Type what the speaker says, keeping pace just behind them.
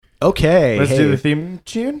Okay. Let's do the theme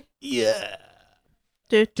tune. Yeah.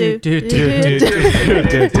 Do, do, do, do,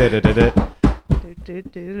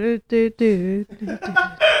 do.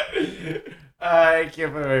 I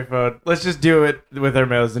can't find my phone. Let's just do it with our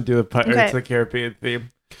mouths and do the Pirates Okay. of the Caribbean theme.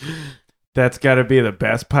 That's got to be the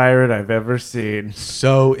best pirate I've ever seen.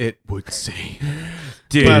 So it would seem.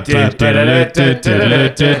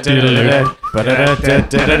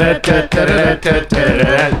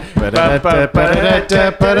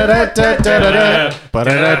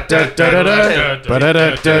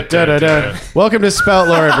 Welcome to Spout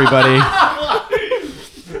Lore, everybody.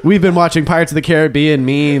 We've been watching Pirates of the Caribbean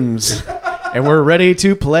memes, and we're ready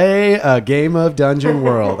to play a game of Dungeon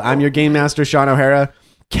World. I'm your game master, Sean O'Hara,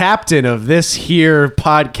 captain of this here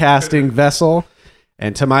podcasting vessel,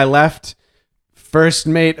 and to my left, First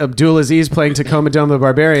Mate Abdulaziz playing Tacoma Dome the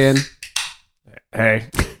Barbarian. Hey.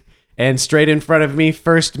 And straight in front of me,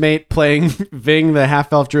 First Mate playing Ving the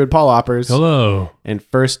Half-Elf Druid Paul Oppers. Hello. And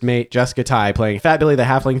First Mate Jessica Tai playing Fat Billy the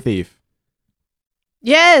Halfling Thief.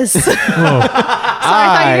 Yes. Sorry, I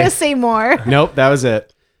thought you were going to say more. Nope, that was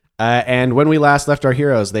it. And when we last left our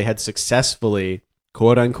heroes, they had successfully,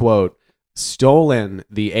 quote unquote, stolen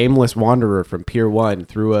the aimless wanderer from Pier 1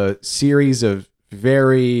 through a series of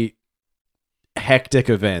very hectic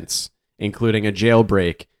events, including a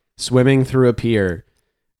jailbreak, swimming through a pier,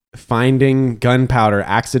 finding gunpowder,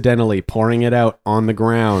 accidentally pouring it out on the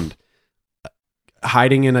ground,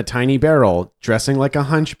 hiding in a tiny barrel, dressing like a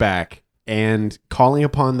hunchback, and calling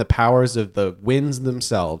upon the powers of the winds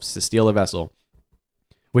themselves to steal a vessel,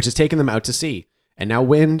 which has taken them out to sea. And now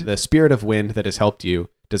Wind, the spirit of wind that has helped you,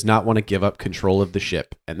 does not want to give up control of the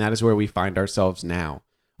ship. And that is where we find ourselves now,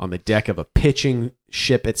 on the deck of a pitching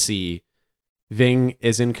ship at sea. Ving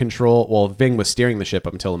is in control. Well, Ving was steering the ship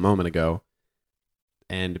up until a moment ago.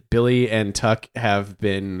 And Billy and Tuck have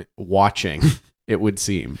been watching, it would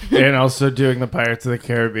seem. And also doing the Pirates of the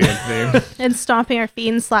Caribbean theme. And stomping our feet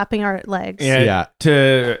and slapping our legs. Yeah.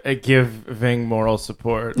 To give Ving moral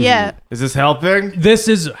support. Yeah. Is this helping? This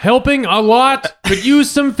is helping a lot, but use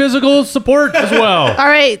some physical support as well. All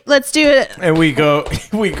right, let's do it. And we go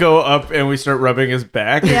up and we start rubbing his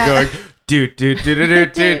back and Yeah. going, do.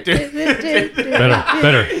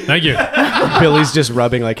 Better. Thank you. Billy's just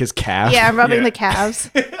rubbing like his calf. Yeah, I'm rubbing Yeah. the calves.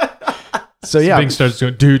 So yeah, Bing starts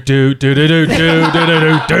going do.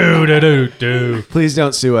 please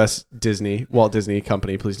don't sue us, Disney, Walt Disney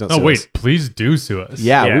Company. Please don't sue Oh us. wait, please do sue us.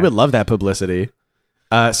 Yeah, Yeah. we would love that publicity.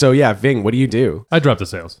 So yeah, Ving, what do you do? I dropped the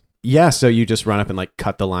sails. Yeah, so you just run up and like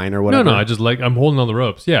cut the line or whatever? No, I just I'm holding on the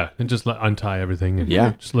ropes. Yeah, and just untie everything and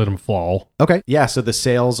Yeah. just let them fall. Okay. Yeah, so the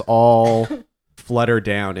sails all flutter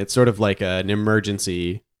down. It's sort of like an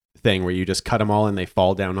emergency thing where you just cut them all and they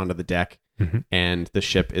fall down onto the deck. Mhm. And the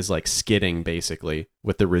ship is like skidding basically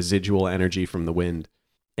with the residual energy from the wind.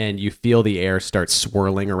 And you feel the air start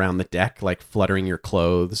swirling around the deck, like fluttering your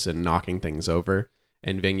clothes and knocking things over.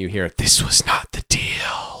 And Ving, you hear, "This was not the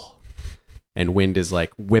deal." And wind is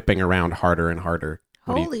like whipping around harder and harder.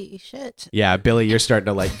 What do you- Holy shit. Yeah, Billy, you're starting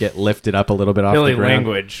to like get lifted up a little bit off Billy the ground.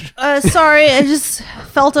 language. Sorry, I just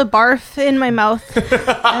felt a barf in my mouth. And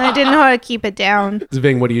I didn't know how to keep it down.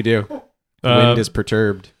 Ving, what do you do? Wind is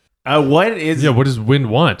perturbbed. What is... Yeah, what does wind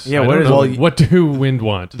want? Yeah, I what don't is- know. well, what do wind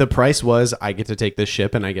want? The price was I get to take this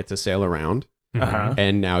ship and I get to sail around. Uh-huh.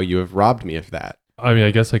 And now you have robbed me of that. I mean,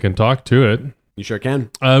 I guess I can talk to it. You sure can.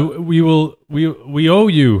 We owe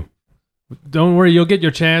you. Don't worry, you'll get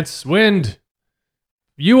your chance. Wind,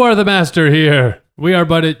 you are the master here. We are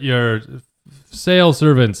but your sail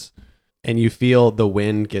servants. And you feel the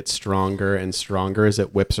wind get stronger and stronger as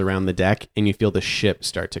it whips around the deck. And you feel the ship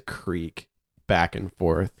start to creak back and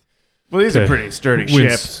forth. Well, these are Okay. pretty sturdy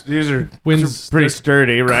Winds- ships. These are winds- pretty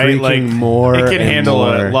sturdy, right? Creaking more it can and handle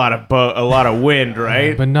more. a lot of wind,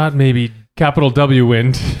 right? But not maybe capital W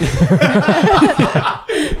wind.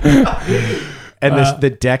 And the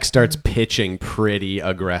deck starts pitching pretty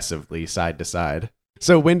aggressively side to side.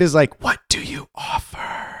 So wind is like, "What do you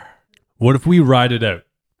offer?" What if we ride it out?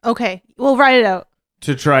 Okay, we'll write it out.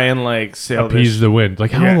 To try and like sail Appease this. the wind.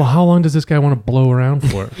 Like Yeah. how long does this guy want to blow around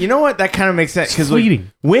for? You know what? That kind of makes sense It's because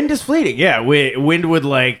fleeting. wind is fleeting. Yeah, wind would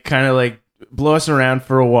like kind of like blow us around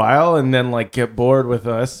for a while and then like get bored with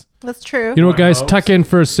us. That's true. You know what, guys? Hopes. Tuck in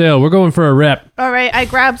for a sail. We're going for a rep. All right, I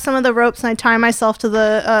grab some of the ropes and I tie myself to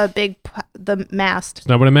the mast. It's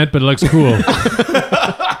not what I meant, but it looks cool.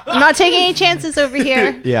 I'm not taking any chances over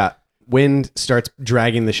here. Yeah. Wind starts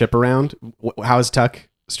dragging the ship around. How's Tuck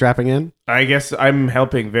strapping in? I guess I'm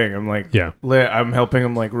helping Ving. I'm like, Yeah. I'm helping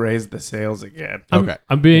him like raise the sails again. Okay.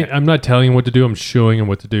 I'm not telling him what to do. I'm showing him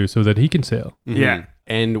what to do so that he can sail. Mhm. Yeah.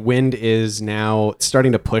 And wind is now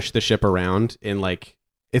starting to push the ship around in like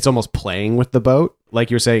it's almost playing with the boat. Like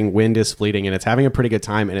you're saying, wind is fleeting and it's having a pretty good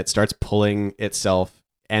time, and it starts pulling itself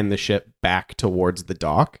and the ship back towards the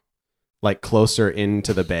dock, like closer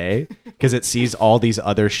into the bay, because it sees all these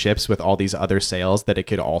other ships with all these other sails that it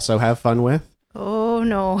could also have fun with. Oh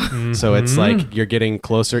no. So it's like you're getting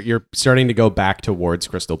closer. You're starting to go back towards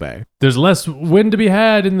Crystal Bay. There's less wind to be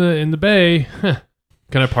had in the bay.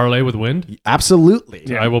 Can I parlay with wind?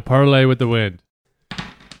 Absolutely. I will parlay with the wind.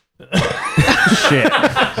 Shit.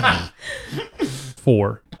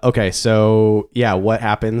 4. Okay, so yeah, what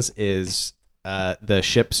happens is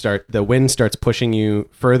the wind starts pushing you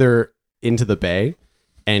further into the bay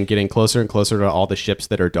and getting closer and closer to all the ships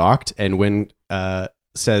that are docked. And wind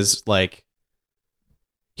says like,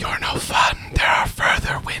 "You're no fun. There are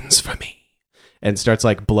further winds for me," and starts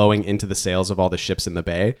like blowing into the sails of all the ships in the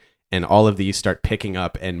bay. And all of these start picking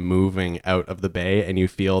up and moving out of the bay, and you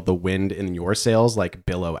feel the wind in your sails like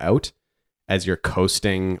billow out as you're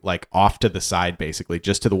coasting like off to the side, basically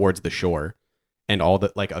just towards the shore. And all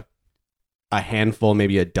the like a handful,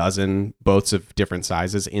 maybe a dozen boats of different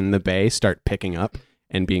sizes in the bay start picking up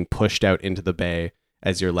and being pushed out into the bay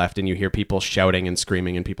as you're left. And you hear people shouting and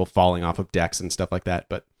screaming and people falling off of decks and stuff like that.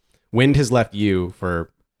 But wind has left you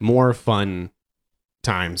for more fun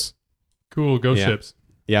times. Cool. Go Yeah. ships.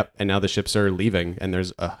 Yep. And now the ships are leaving and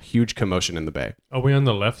there's a huge commotion in the bay. Are we on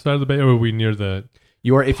the left side of the bay, or are we near the... If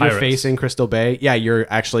you're Pirates. facing Crystal Bay, yeah, you're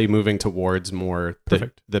actually moving towards more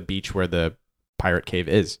Perfect. the beach where the pirate cave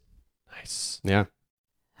is. Nice. Yeah.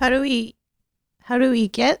 How do we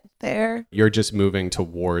get there? You're just moving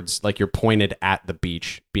towards, like you're pointed at the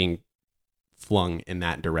beach being flung in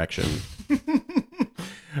that direction.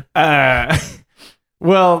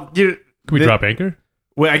 Well, Can we drop anchor?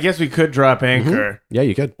 Well, I guess we could drop anchor. Yeah,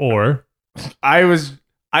 you could. Or...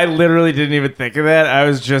 I literally didn't even think of that. I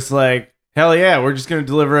was just like, hell yeah, we're just going to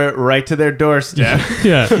deliver it right to their doorstep.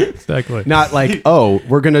 yeah, exactly. Not like, oh,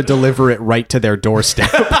 we're going to deliver it right to their doorstep.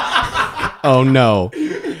 Oh, no.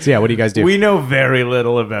 So, yeah, what do you guys do? We know very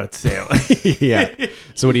little about sailing. Yeah.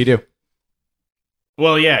 So, what do you do?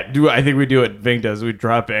 Well, yeah, I think we do what Ving does. We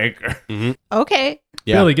drop anchor. Okay.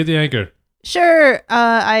 Yeah. Billy, get the anchor. Sure.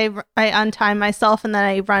 I untie myself and then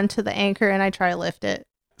I run to the anchor and I try to lift it.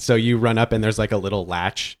 So, you run up and there's like a little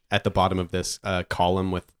latch at the bottom of this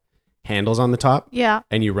column with handles on the top. Yeah.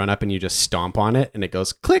 And you run up and you just stomp on it and it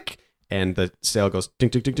goes click. And the sail goes ding,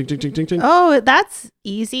 ding, ding, ding, ding, ding, ding, ding. Oh, that's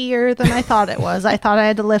easier than I thought it was. I thought I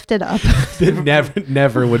had to lift it up.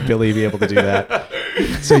 Never would Billy be able to do that.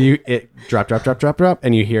 So it drop,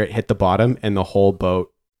 and you hear it hit the bottom, and the whole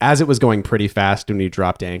boat, as it was going pretty fast when you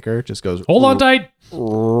dropped anchor, just goes Hold on tight.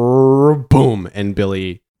 boom, and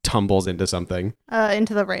Billy tumbles into something,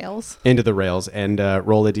 Into the rails. into the rails, and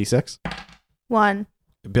roll a d6. 1.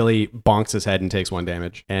 Billy bonks his head and takes 1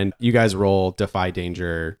 damage, and you guys roll defy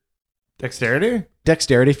danger. Dexterity?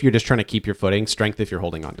 Dexterity if you're just trying to keep your footing. Strength if you're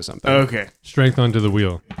holding on to something. Okay. Strength onto the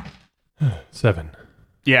wheel. 7.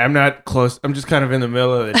 Yeah, I'm not close. I'm just kind of in the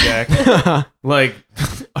middle of the deck. Like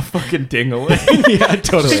a fucking dingling. Yeah,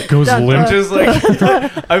 totally. Just goes Dun, limp. dun. Just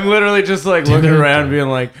like I'm literally just like looking around being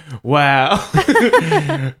like, wow.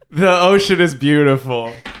 The ocean is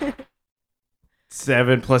beautiful.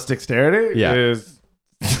 7 plus dexterity Yeah. is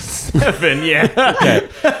 7, yeah.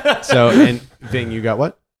 Okay. So, and Ving, you got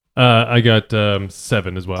what? I got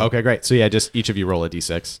 7 as well. Okay, great. So yeah, just each of you roll a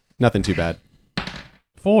d6. Nothing too bad.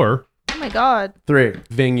 4. Oh my god. 3.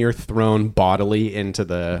 Ving, you're thrown bodily into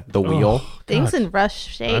the wheel. Things in rush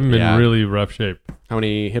shape. I'm in Yeah. really rough shape. How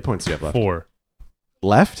many hit points do you have left? 4.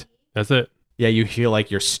 Left? That's it. Yeah, you feel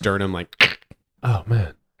like your sternum like. Oh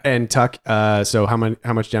man. And Tuck. So how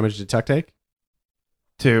much damage did Tuck take?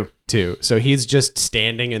 2. 2. So he's just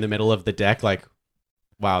standing in the middle of the deck, like,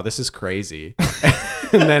 wow, this is crazy.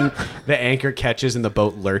 And then the anchor catches and the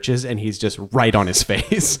boat lurches, and he's just right on his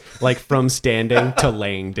face, like from standing to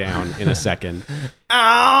laying down in a second.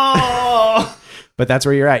 Ow! But that's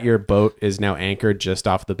where you're at. Your boat is now anchored just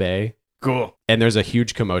off the bay, Cool. and there's a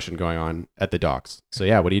huge commotion going on at the docks. So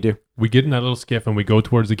yeah, what do you do? We get in that little skiff and we go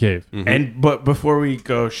towards the cave. But before we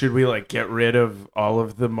go, should we like get rid of all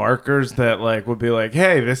of the markers that like would be like,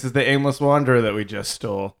 hey, this is the aimless wanderer that we just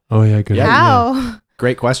stole? Oh yeah, good. Yeah. How?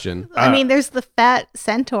 Great question. I mean, there's the fat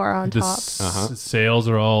centaur on The top. sails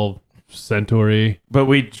are all centaur-y. But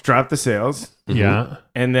we dropped the sails, Yeah.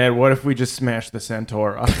 and then what if we just smash the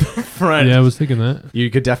centaur off the front? Yeah, I was thinking that. You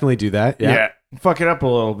could definitely do that. Yeah. Yeah. Fuck it up a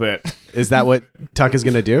little bit. Is that what Tuck is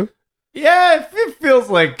going to do? Yeah, it feels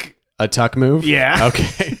like A Tuck move? yeah.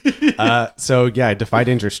 Okay. So yeah, defy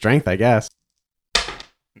danger strength, I guess.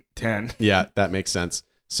 10. Yeah, that makes sense.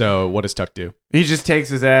 So what does Tuck do? He just takes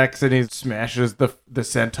his axe and he smashes the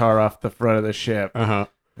centaur off the front of the ship. Uh-huh.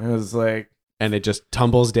 I was like, and it just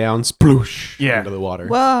tumbles down, sploosh, into the water.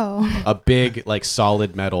 Whoa. A big, like,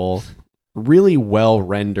 solid metal, really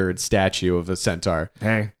well-rendered statue of a centaur.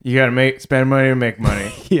 hey, you gotta spend money to make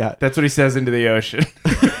money. Yeah. That's what he says into the ocean.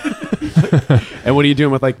 And what are you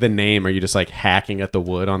doing with, like, the name? Are you just, like, hacking at the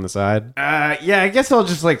wood on the side? Yeah, I guess I'll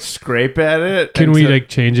just like scrape at it. Can we like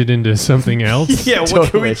change it into something else? Yeah,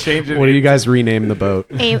 what can we change it? What do you guys rename the boat?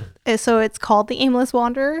 So it's called the Aimless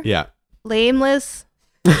Wanderer. Yeah. Lameless.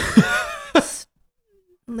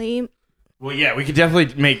 Lame. Well, yeah, we could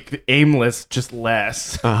definitely make aimless just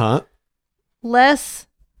less. Uh-huh. Less.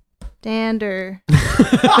 Dander.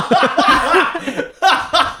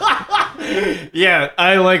 Yeah,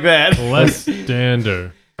 I like that. Less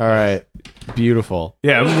dander. All right. Beautiful.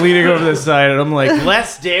 Yeah, I'm leaning over the side and I'm like,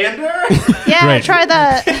 less dander? Yeah, Great. try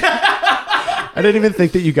that. I didn't even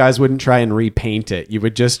think that you guys wouldn't try and repaint it. You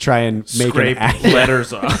would just try and make Scrape an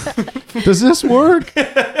letters off. Does this work?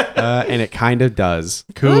 And it kind of does.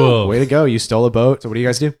 Cool. Way to go. You stole a boat. So what do you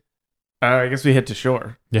guys do? I guess we head to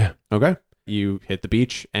shore. Yeah. Okay. You hit the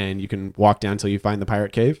beach and you can walk down till you find the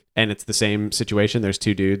pirate cave. And it's the same situation. There's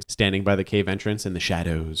two dudes standing by the cave entrance in the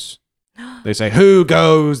shadows. They say, "Who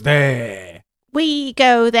goes there? We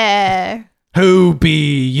go there. Who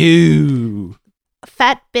be you?"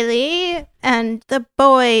 Fat Billy and the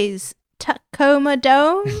boys. Tacoma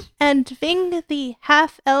Dome and Ving the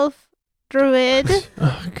half-elf druid.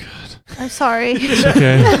 Oh god. I'm sorry. It's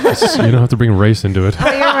okay. You don't have to bring race into it.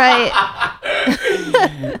 Oh, you're right.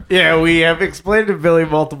 Yeah, we have explained to Billy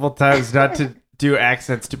multiple times not to do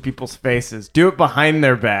accents to people's faces. Do it behind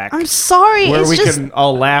their back. I'm sorry. where It's we just, can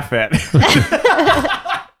all laugh at it.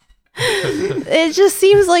 it just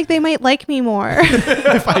seems like they might like me more.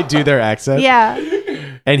 If I do their accent. Yeah.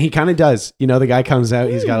 And he kind of does. You know, the guy comes out,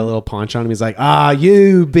 he's got a little paunch on him. He's like,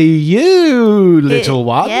 you be you, little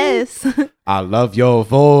one. Yes. I love your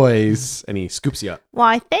voice. And he scoops you up.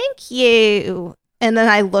 Why, thank you. And then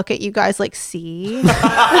I look at you guys like, see? It's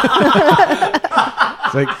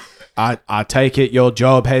like, I take it your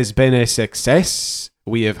job has been a success.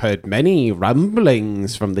 We have heard many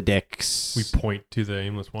rumblings from the decks. We point to the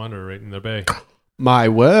aimless wanderer right in their bay. My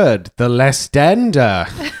word, the Lestander.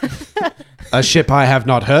 A ship I have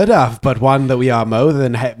not heard of, but one that we are more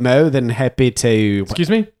than happy to Excuse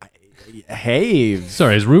me? have.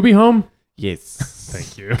 Sorry, is Ruby home? Yes.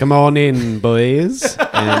 Thank you. Come on in, boys.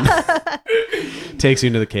 And takes you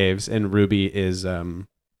into the caves, and Ruby is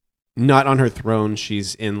not on her throne.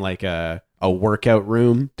 She's in like a workout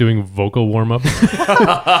room. Doing vocal warm-up.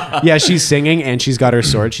 Yeah, she's singing, and she's got her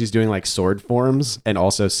sword. She's doing like sword forms and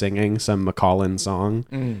also singing some Macallan song.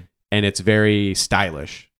 And it's very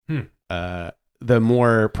stylish. The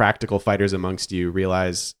more practical fighters amongst you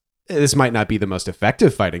realize this might not be the most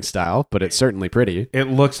effective fighting style, but it's certainly pretty. It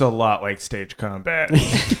looks a lot like stage combat.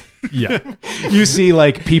 Yeah. You see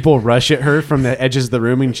like people rush at her from the edges of the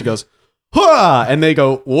room, and she goes, "Hua!" And they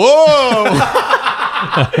go, "Whoa!"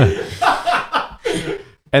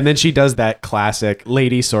 And then she does that classic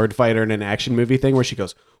lady sword fighter in an action movie thing where she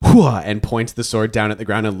goes, "Hua!" and points the sword down at the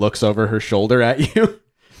ground and looks over her shoulder at you.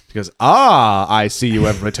 She goes, I see you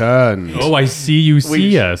have returned. Oh, I see you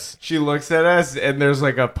see us. She looks at us, and there's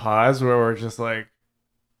like a pause where we're just like,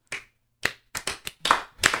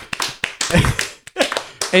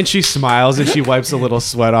 And she smiles and she wipes a little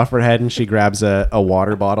sweat off her head, and she grabs a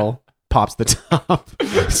water bottle, pops the top,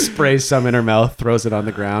 sprays some in her mouth, throws it on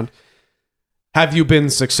the ground. Have you been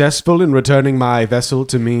successful in returning my vessel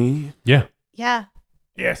to me? Yeah. Yeah.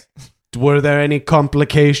 yes. Were there any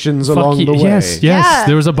complications along Fuck the way? Yes, Yeah.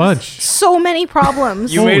 there was a bunch. So many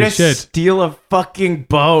problems. You Holy made us shit. steal a fucking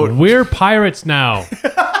boat. We're pirates now.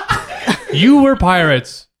 You were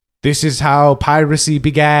pirates. This is how piracy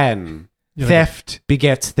began. You're Theft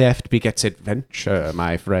begets adventure,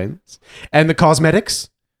 my friends. And the cosmetics?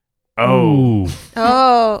 Oh. Ooh.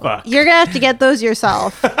 Oh, Fuck. you're going to have to get those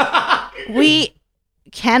yourself. We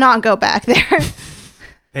cannot go back there.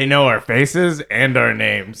 They know our faces and our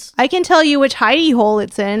names. I can tell you which hidey hole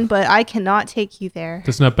it's in, but I cannot take you there.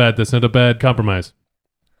 That's not bad. That's not a bad compromise.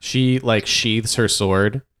 She like sheaths her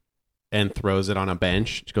sword and throws it on a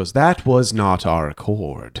bench. She goes, "That was not our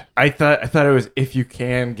accord. I thought it was if you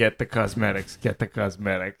can get the cosmetics, get the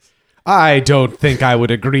cosmetics. I don't think I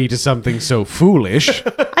would agree to something so foolish."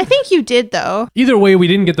 I think you did, though. Either way, we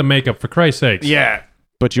didn't get the makeup, for Christ's sakes. Yeah.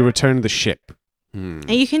 But you returned the ship. And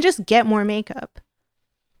you can just get more makeup.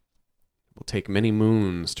 Will take many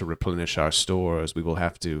moons to replenish our stores. We will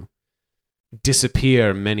have to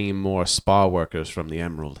disappear many more spa workers from the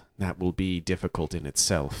Emerald. That will be difficult in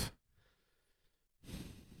itself.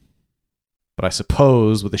 But I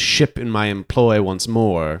suppose with a ship in my employ once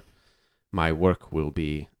more, my work will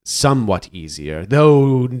be somewhat easier,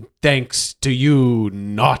 though thanks to you,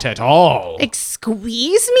 not at all.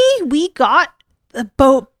 Squeeze me? We got the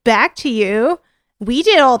boat back to you. We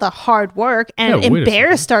did all the hard work and Yeah, wait a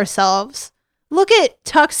embarrassed ourselves. Look at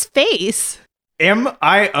Tuck's face. Am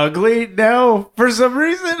I ugly now for some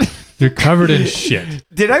reason? You're covered in shit.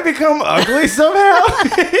 Did I become ugly somehow?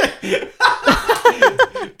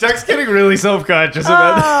 Duck's getting really self-conscious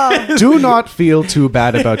about Oh, Do not feel too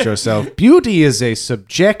bad about yourself. Beauty is a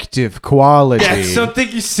subjective quality. That's something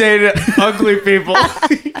you say to ugly people.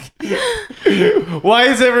 Why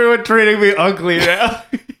is everyone treating me ugly now?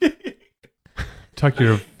 Tuck,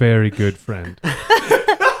 you're a very good friend.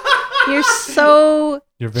 you're so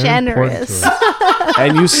You're very important generous. to us.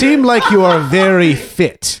 And you seem like you are very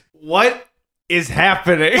fit. What is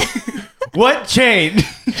happening? What changed?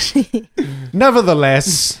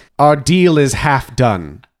 Nevertheless, our deal is half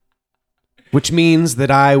done, which means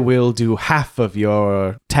that I will do half of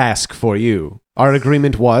your task for you. Our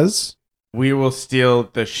agreement was? We will steal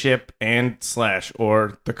the ship and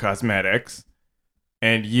or the cosmetics,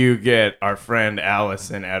 and you get our friend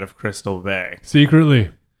Allison out of Crystal Bay.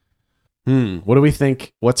 Secretly, What do we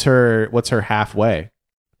think? What's her halfway?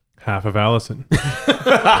 half of Allison.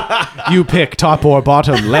 You pick top or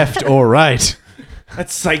bottom, left or right.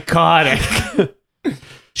 That's psychotic.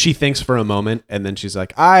 She thinks for a moment, and then she's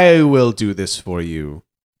like, I will do this for you.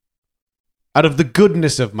 Out of the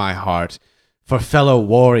goodness of my heart, for fellow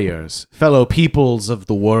warriors, fellow peoples of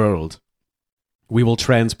the world, we will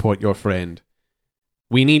transport your friend.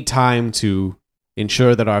 We need time to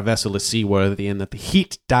ensure that our vessel is seaworthy and that the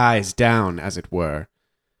heat dies down, as it were.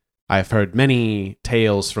 I have heard many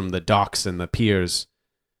tales from the docks and the piers.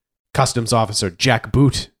 Customs Officer Jack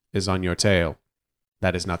Boot is on your tail.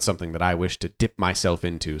 That is not something that I wish to dip myself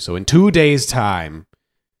into. So in 2 days' time,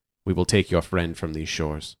 we will take your friend from these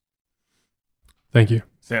shores. Thank you.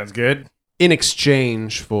 Sounds good. In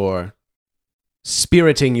exchange for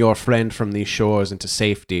spiriting your friend from these shores into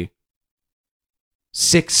safety,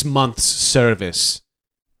 6 months' service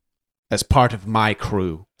as part of my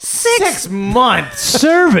crew. 6 months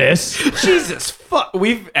Service? Jesus fuck.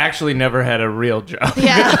 We've actually never had a real job.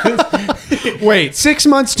 Yeah. Wait, 6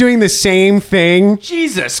 months doing the same thing,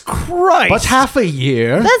 Jesus Christ. but half a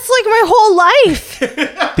year? That's like my whole life.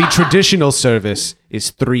 The traditional service is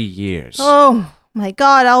 3 years. Oh my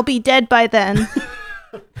god, I'll be dead by then.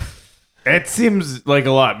 It seems like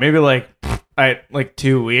a lot. Maybe like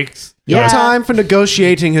 2 weeks. Your Yeah. time for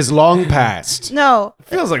negotiating has long passed. No,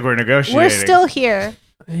 Feels like we're negotiating. we're still here.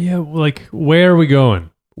 Yeah, like, where are we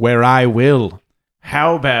going? Where I will.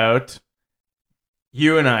 How about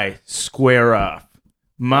you and I square off?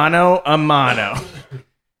 Mano a mano.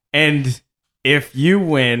 And if you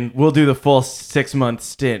win, we'll do the full 6-month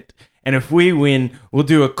stint. And if we win, we'll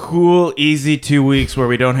do a cool, easy 2 weeks where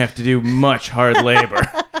we don't have to do much hard labor.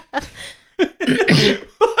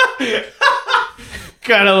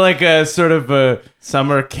 Kind of like a sort of a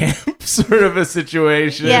summer camp sort of a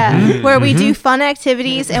situation. Yeah, where we do fun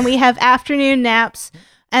activities and we have afternoon naps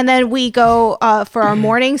and then we go for our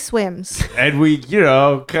morning swims. And we,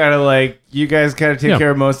 kind of like, you guys kind of take Yeah. care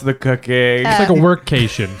of most of the cooking. It's like a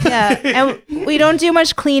workcation. Yeah, and we don't do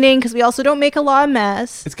much cleaning because we also don't make a lot of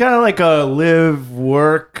mess. It's kind of like a live,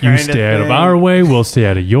 work kind You of stay out of thing. our way, we'll stay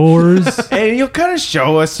out of yours. And you'll kind of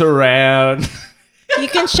show us around. You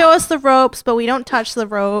can show us the ropes, but we don't touch the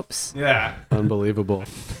ropes. Yeah. Unbelievable.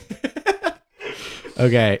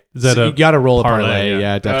 Okay. Is that so a you gotta roll a parlay? parlay. Yeah.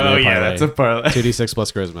 Yeah, definitely Oh, a yeah, parlay. that's a parlay. 2d6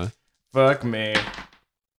 plus charisma. Fuck me.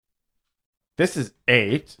 This is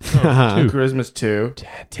 8. Two. Charisma's 2.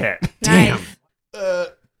 10. Damn.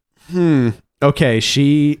 Nice. Okay,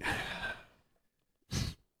 She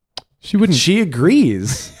wouldn't. she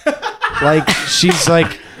agrees. Like, she's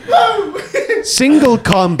like, single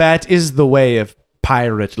combat is the way of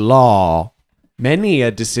pirate law. Many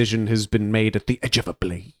a decision has been made at the edge of a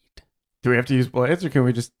blade. Do we have to use blades or can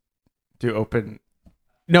we just do open?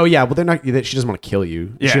 No, yeah, well, they're not. She doesn't want to kill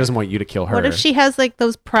you. Yeah. She doesn't want you to kill her. What if she has like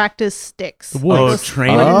those practice sticks? Wood. Oh, Those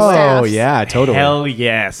training. wooden Oh, staffs? yeah, totally. Hell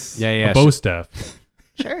yes. Yeah, yeah. a bow staff.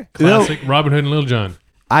 Sure. Classic Robin Hood and Little John.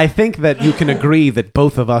 I think that you can agree that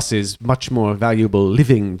both of us is much more valuable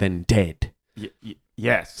living than dead.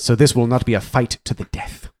 Yes. So this will not be a fight to the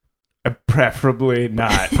death. Preferably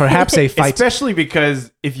not. Perhaps a fight. Especially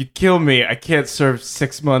because if you kill me, I can't serve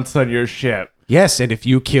 6 months on your ship. Yes, and if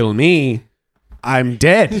you kill me, I'm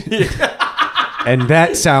dead. And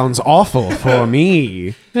that sounds awful for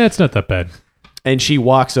me. Yeah, it's not that bad. And she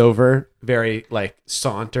walks over,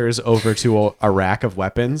 saunters over to a rack of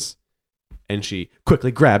weapons, and she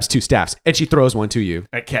quickly grabs 2 staffs, and she throws one to you.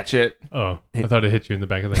 I catch it. Oh, I thought it hit you in the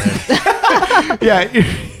back of the head. Yeah.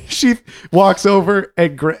 She walks over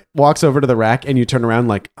and walks over to the rack, and you turn around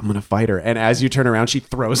like, I'm gonna fight her. And as you turn around, she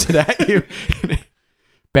throws it at you.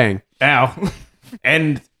 Bang! Ow!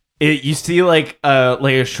 And you see like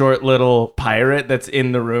a short little pirate that's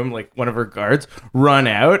in the room, like one of her guards, run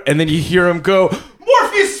out, and then you hear him go,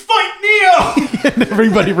 "Morpheus, fight Neo!" And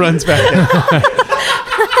everybody runs back in.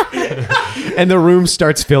 And the room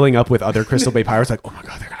starts filling up with other Crystal Bay pirates. Like, oh my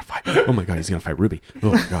god, they're gonna fight! Oh my god, he's gonna fight Ruby!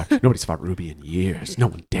 Oh my god, nobody's fought Ruby in years. No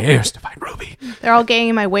one dares to fight Ruby. They're all getting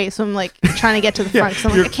in my way, so I'm like trying to get to the front. So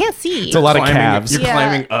I'm like, I can't see. It's a lot of calves. You're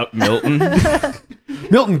climbing up Milton.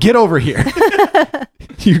 Milton, get over here!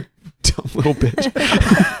 You dumb little bitch.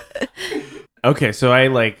 Okay, so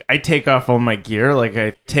I take off all my gear. Like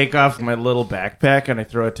I take off my little backpack and I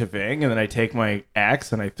throw it to Ving, and then I take my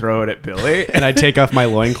axe and I throw it at Billy. And I take off my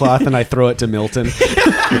loincloth and I throw it to Milton.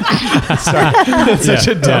 Sorry, that's such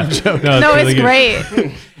a dumb joke. No, really it's good.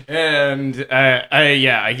 great. And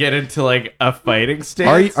I get into like a fighting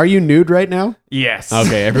stance. Are you nude right now? Yes.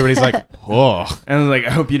 Okay, everybody's like, oh. And I was like,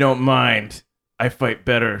 I hope you don't mind. I fight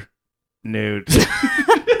better nude.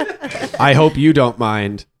 I hope you don't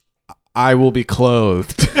mind. I will be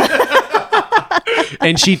clothed.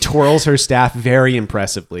 And she twirls her staff very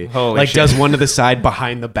impressively. Holy like shit. does one to the side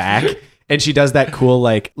behind the back. And she does that cool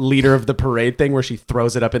like leader of the parade thing where she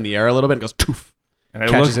throws it up in the air a little bit and goes poof. And I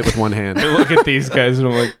Catches look, it with one hand. I look at these guys and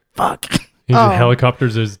I'm like, fuck. He Oh.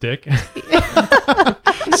 helicopters his dick.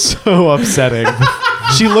 So upsetting.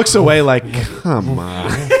 She looks away like, come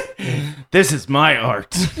on. This is my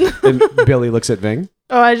art. And Billy looks at Ving.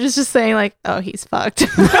 Oh, I was just saying like, oh, he's fucked.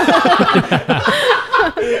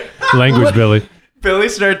 Language, Billy. Billy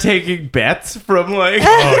started taking bets from like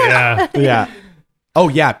Oh, yeah. Yeah. Oh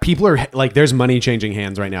yeah, people are like, there's money changing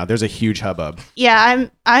hands right now. There's a huge hubbub. Yeah,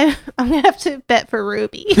 I'm gonna have to bet for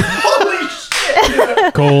Ruby. holy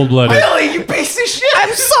shit. Cold-blooded. Billy, you piece of shit.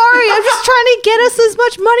 I'm sorry. I'm just trying to get us as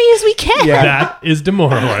much money as we can. Yeah. That is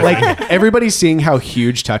demoralizing. Like everybody's seeing how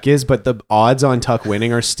huge Tuck is, but the odds on Tuck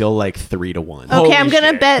winning are still like 3-1. Okay, Holy I'm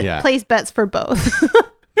gonna shit. Yeah. place bets for both.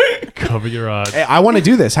 Cover your odds. Hey, I want to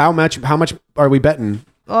do this. How much are we betting?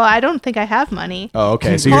 Well, I don't think I have money. Oh,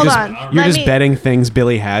 okay. So Hold you're on. just Let me- betting things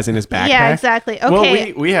Billy has in his backpack. Yeah, exactly.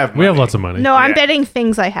 Okay. Well, we have We have money. lots of money. No, I'm Yeah. betting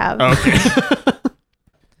things I have. Okay.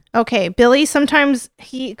 Okay, Billy, sometimes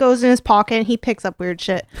he goes in his pocket and he picks up weird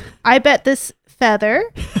shit. I bet this feather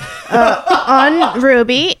on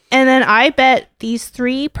Ruby, and then I bet these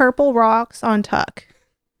 3 purple rocks on Tuck.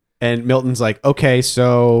 And Milton's like, okay,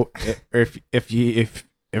 so if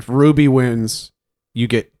Ruby wins, you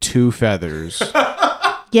get 2 feathers,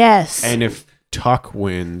 Yes. and if Tuck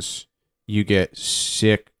wins, you get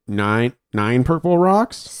 9 purple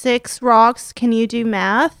rocks. 6 rocks. Can you do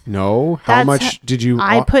math? No, how That's much did you?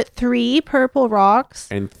 I put 3 purple rocks.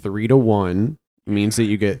 And 3-1 means that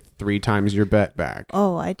you get 3 times your bet back.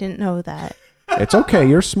 Oh, I didn't know that. It's okay.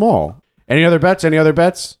 You're small. Any other bets? Any other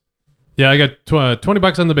bets? Yeah, I got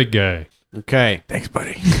 $20 on the big guy. Okay. Thanks,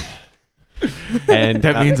 buddy. And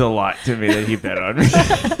That means a lot to me that he bet on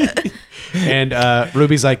me. and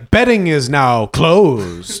Ruby's like, betting is now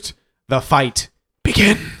closed. The fight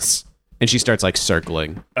begins. And she starts like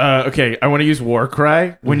circling. Okay, I want to use War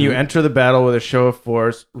Cry. When you enter the battle with a show of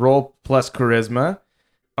force, roll plus charisma.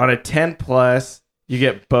 On a 10 plus, you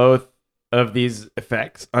get both of these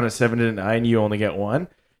effects. On a 7 to 9, you only get 1.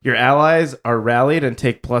 Your allies are rallied and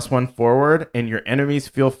take +1 forward, and your enemies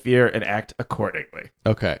feel fear and act accordingly.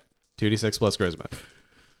 Okay. 2d6 plus charisma.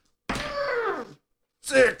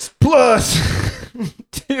 6 plus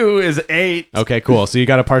 2 is 8. Okay, cool. So you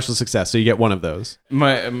got a partial success. So you get one of those.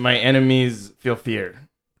 My enemies feel fear.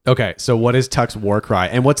 Okay. So what is Tuck's war cry?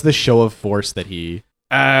 And what's the show of force that he...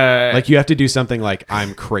 Like you have to do something like,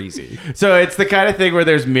 I'm crazy. So it's the kind of thing where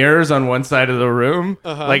there's mirrors on one side of the room,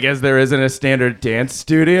 like as there is in a standard dance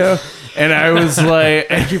studio. And I was like,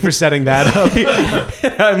 Thank you for setting that up.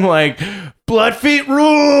 I'm like, Blood Feet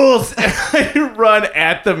rules! And I run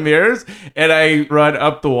at the mirrors and I run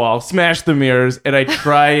up the wall, smash the mirrors, and I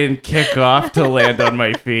try and kick off to land on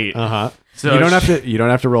my feet. Uh-huh. So You don't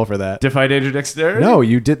have to roll for that. Defy danger dexterity? No,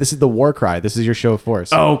 you did. This is the war cry. This is your show of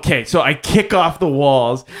force. Okay, so I kick off the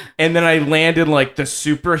walls and then I land in like the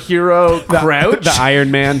superhero crouch. The Iron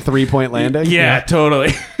Man 3-point landing. yeah,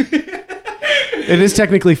 totally. It is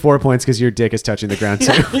technically 4 points because your dick is touching the ground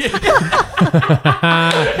too.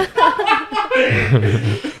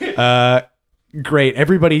 Great.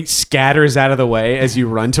 Everybody scatters out of the way as you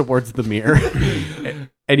run towards the mirror.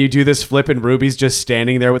 And you do this flip, and Ruby's just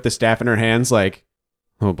standing there with the staff in her hands, like,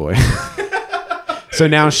 oh boy. So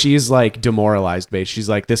now she's like demoralized, base. She's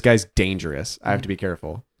like, this guy's dangerous. I have to be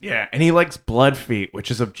careful. Yeah, and he likes blood feet, which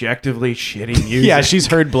is objectively shitty music. Yeah, she's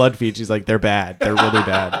heard blood feet. She's like, they're bad. They're really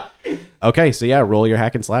bad. Okay, so yeah, roll your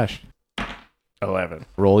hack and slash. 11.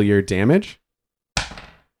 Roll your damage.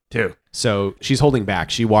 2. So she's holding back.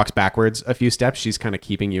 She walks backwards a few steps. She's kind of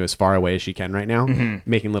keeping you as far away as she can right now,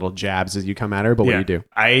 making little jabs as you come at her. But what do you do?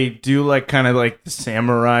 I do like kind of like the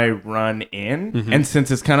samurai run in. And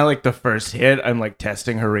since it's kind of like the first hit, I'm like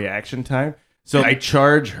testing her reaction time. So I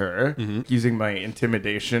charge her using my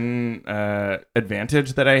intimidation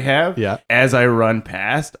advantage that I have. Yeah. As I run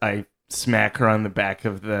past, I smack her on the back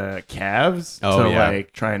of the calves to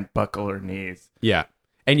like try and buckle her knees. Yeah.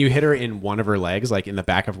 And you hit her in one of her legs, like in the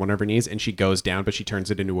back of one of her knees, and she goes down, but she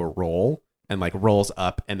turns it into a roll and like rolls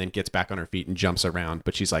up and then gets back on her feet and jumps around.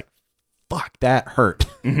 But she's like, fuck, that hurt.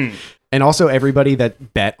 And also everybody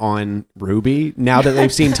that bet on Ruby, now that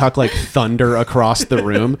they've seen Tuck like thunder across the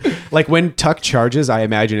room, like when Tuck charges, I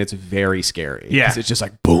imagine it's very scary. Yeah. 'Cause it's just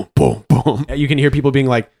like boom, boom, boom. You can hear people being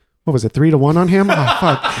like, what was it, 3-1 on him? Oh,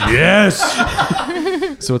 fuck. Yes.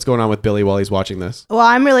 So what's going on with Billy while he's watching this? Well,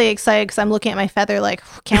 I'm really excited because I'm looking at my feather like,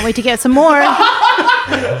 can't wait to get some more.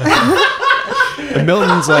 And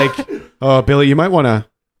Milton's like, oh, Billy, you might want to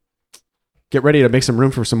get ready to make some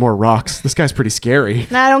room for some more rocks. This guy's pretty scary.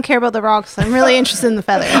 Nah, I don't care about the rocks. I'm really interested in the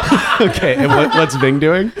feather. Okay, and what's Ving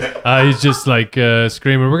doing? He's just like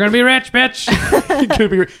screaming, "We're gonna be rich, bitch!" It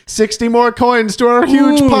could be 60 more coins to our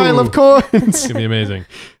huge Ooh. pile of coins. It's gonna be amazing.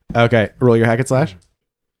 Okay, roll your hack and slash.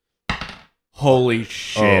 Holy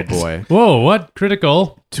shit. Oh, boy. Whoa! What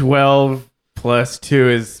critical? 12 plus 2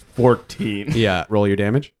 is 14. Yeah, roll your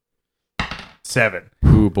damage. 7.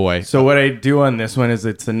 Ooh, boy. So what I do on this one is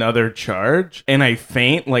it's another charge, and I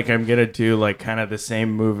feint like I'm gonna do like kind of the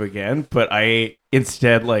same move again, but I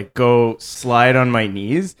instead like go slide on my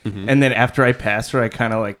knees, and then after I pass her, I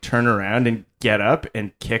kind of like turn around and get up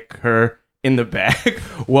and kick her in the back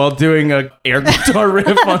while doing a air guitar riff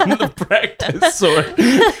on the practice sword.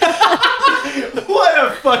 What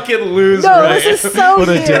a fucking loser! No, I this is am. so What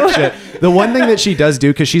a cute. dipshit. The one thing that she does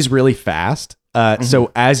do, because she's really fast,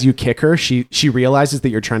 so as you kick her, she realizes that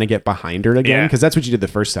you're trying to get behind her again, Yeah. because that's what you did the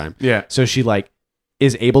first time. Yeah. So she like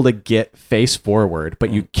is able to get face forward, but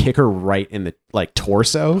you kick her right in the like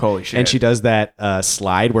torso. Holy shit. And she does that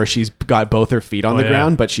slide where she's got both her feet on the yeah.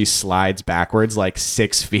 ground, but she slides backwards like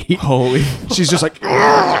 6 feet. Holy. She's just like,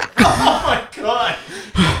 Oh my god.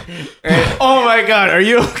 Oh my god, are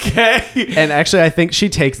you okay? and actually I think she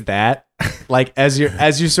takes that like as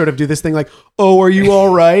you sort of do this thing like, oh, are you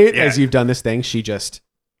all right? Yeah. As you've done this thing, she just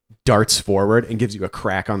darts forward and gives you a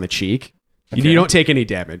crack on the cheek. Okay. You don't take any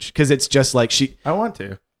damage because it's just like she. I want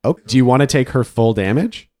to. Oh, do you want to take her full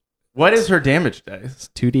damage? What is her damage dice?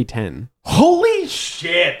 2d10. Holy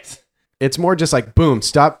shit. It's more just like, boom,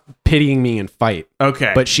 stop pitying me and fight.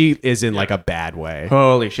 Okay. But she is in like a bad way.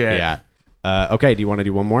 Holy shit. Yeah. Okay. Do you want to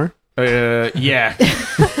do one more? Yeah.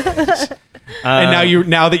 And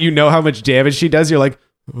now that you know how much damage she does, you're like,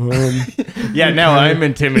 Yeah, now I'm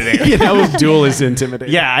intimidated. you know, duel is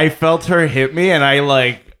intimidating. Yeah, I felt her hit me, and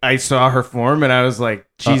I saw her form, and I was like,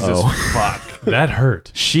 Jesus fuck. That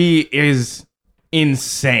hurt. She is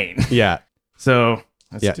insane. Yeah. So,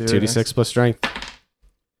 let's Yeah. do 2d6 plus strength.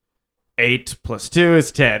 8 plus 2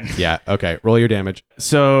 is 10. Yeah. Okay. Roll your damage.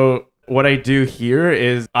 So what I do here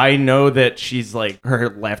is I know that she's like, her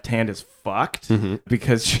left hand is fucked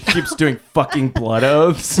because she keeps doing fucking blood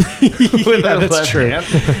oaths with her that's left true.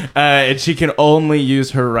 hand. And she can only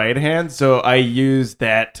use her right hand. So I use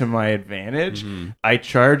that to my advantage. I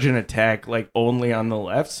charge an attack like only on the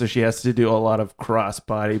left. So she has to do a lot of cross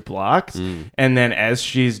body blocks. And then as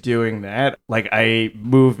she's doing that, like I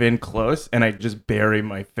move in close and I just bury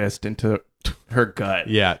my fist into her gut.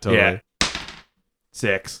 Yeah. Totally. Yeah.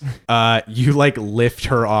 6. You like lift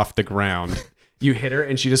her off the ground. You hit her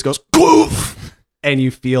and she just goes goof, and you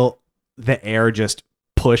feel the air just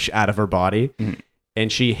push out of her body,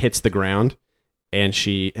 and she hits the ground, and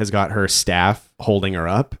she has got her staff holding her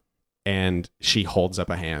up, and she holds up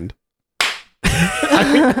a hand.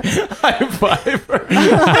 High five her.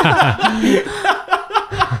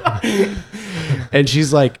 And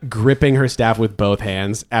she's like gripping her staff with both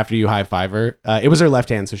hands after you high five her. It was her left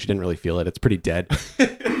hand, so she didn't really feel it. It's pretty dead.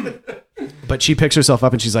 But she picks herself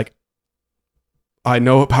up and she's like, I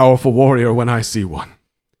know a powerful warrior when I see one,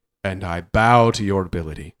 and I bow to your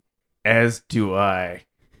ability. As do I.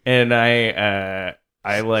 And I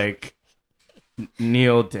like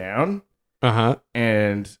kneel down Uh-huh.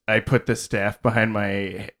 and I put the staff behind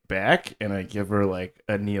my back and I give her like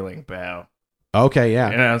a kneeling bow. Okay, yeah.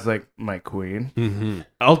 And I was like, my queen. Mm-hmm.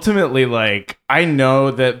 Ultimately, like, I know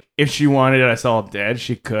that if she wanted us all dead,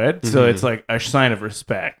 she could. So it's like a sign of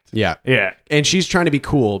respect. Yeah. Yeah. And she's trying to be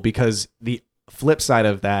cool because the flip side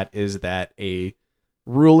of that is that a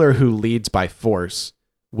ruler who leads by force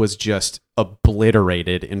was just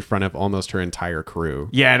obliterated in front of almost her entire crew.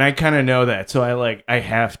 Yeah, and I kind of know that. So I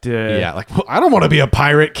have to. Yeah, like, well, I don't want to be a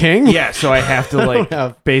pirate king. Yeah, so I have to, like,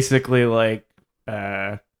 have- basically, like,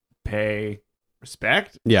 pay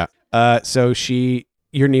respect. Yeah. So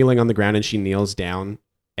you're kneeling on the ground and she kneels down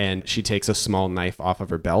and she takes a small knife off of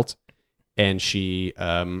her belt and she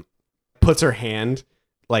puts her hand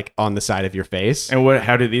like on the side of your face. And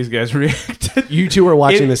how do these guys react? You two are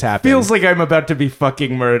watching this happen. Feels like I'm about to be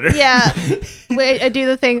fucking murdered. Yeah. Wait, I do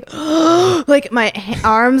the thing. Like my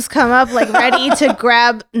arms come up, like ready to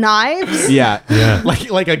grab knives. Yeah. Yeah.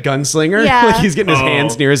 Like a gunslinger. Yeah. Like he's getting his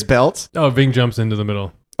hands near his belt. Oh, Ving jumps into the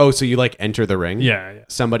middle. Oh, so you like enter the ring? Yeah.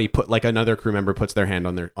 Somebody another crew member puts their hand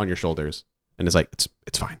on your shoulders and is like,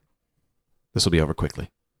 it's fine. This will be over quickly.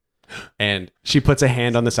 And she puts a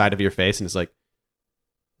hand on the side of your face and is like,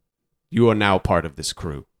 you are now part of this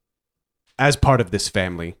crew. As part of this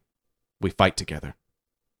family, we fight together.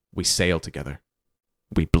 We sail together.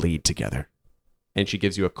 We bleed together. And she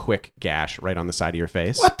gives you a quick gash right on the side of your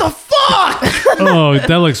face. What the fuck? Oh,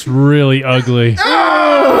 that looks really ugly.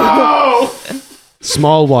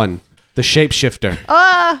 Small one, the shapeshifter.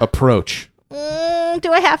 Approach. Do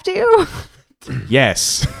I have to?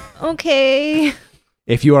 Yes. Okay.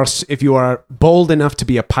 If you are bold enough to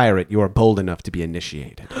be a pirate, you are bold enough to be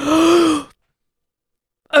initiated.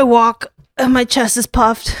 I walk, and my chest is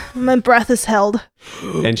puffed. My breath is held.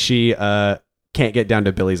 And she can't get down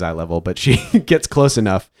to Billy's eye level, but she gets close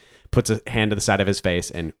enough, puts a hand to the side of his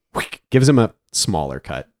face, and gives him a smaller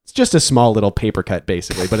cut. It's just a small little paper cut,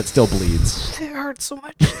 basically, but it still bleeds. It hurts so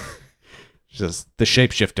much. Just the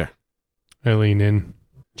shapeshifter. I lean in.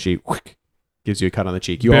 She gives you a cut on the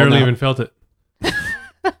cheek. You Barely all know, even felt it.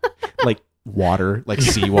 like water, like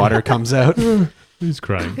seawater comes out. He's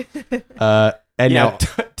crying. And Yeah, now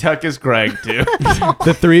Tuck is crying too.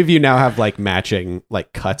 the three of you now have like matching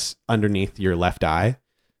like cuts underneath your left eye,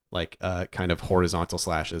 like kind of horizontal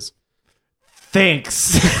slashes.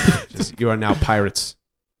 Thanks. You are now pirates,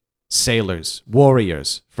 sailors,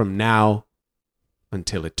 warriors from now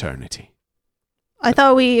until eternity. I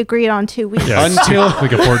thought we agreed on 2 weeks. Yeah, it's Until-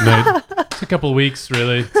 like a fortnight. It's a couple of weeks,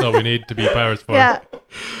 really. That's all we need to be pirates for. Yeah.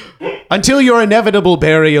 Until your inevitable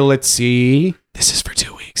burial at sea. This is for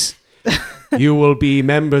 2 weeks. You will be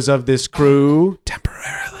members of this crew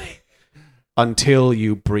temporarily until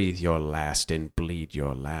you breathe your last and bleed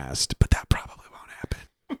your last. But that probably won't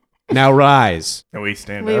happen. Now rise. And we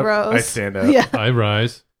stand We up. rose. I stand up. Yeah. I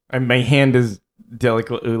rise. And my hand is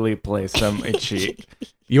delicately placed on my cheek.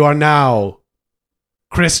 You are now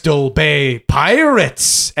Crystal Bay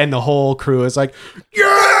Pirates. And the whole crew is like,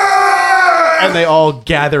 yeah! And they all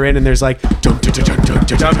gather in and there's like, dum, dum, dum, dum, dum,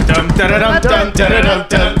 dum, dum, dum, dum,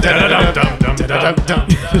 dum, dum, dum.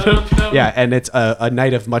 Yeah, and it's a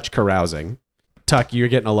night of much carousing. Tuck, you're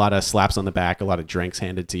getting a lot of slaps on the back, a lot of drinks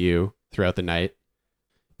handed to you throughout the night.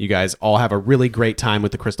 You guys all have a really great time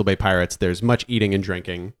with the Crystal Bay Pirates. There's much eating and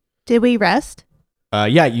drinking. Did we rest?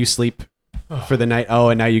 Yeah, you sleep for the night. Oh,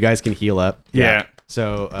 and now you guys can heal up. Yeah.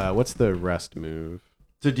 So what's the rest move?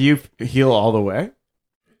 So do you heal all the way?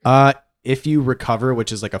 If you recover,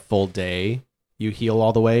 which is like a full day, you heal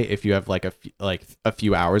all the way. If you have like a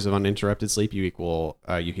few hours of uninterrupted sleep, you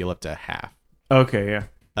heal up to half. Okay,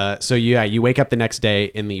 yeah. So yeah, you wake up the next day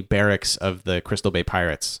in the barracks of the Crystal Bay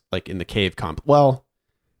Pirates, like in the cave comp. Well,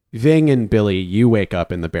 Ving and Billy, you wake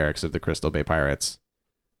up in the barracks of the Crystal Bay Pirates.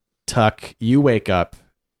 Tuck, you wake up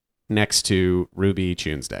next to Ruby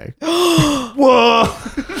Tuesday. Whoa!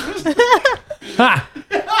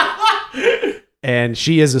 And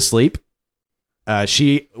she is asleep.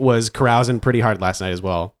 She was carousing pretty hard last night as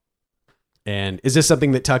well. And is this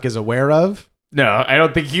something that Tuck is aware of? No, I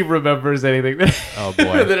don't think he remembers anything that Oh,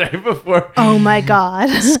 boy. the night before. Oh my god.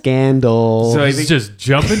 Scandal. So I Let's think just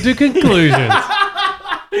jump into conclusions.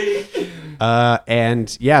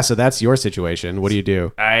 And yeah, so that's your situation. What do you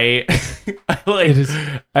do? I look It is-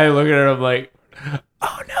 at her, I'm like,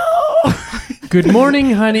 oh no. Good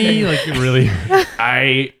morning, honey. Like, really.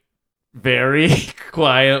 I very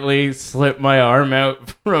quietly slip my arm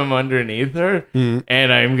out from underneath her, Mhm.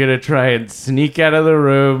 and I'm gonna try and sneak out of the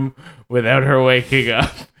room without her waking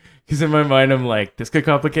up. Because in my mind, I'm like, this could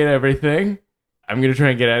complicate everything. I'm gonna try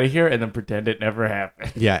and get out of here and then pretend it never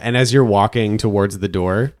happened. Yeah, and as you're walking towards the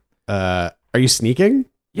door, are you sneaking?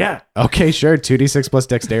 Yeah. Okay, sure. 2d6 plus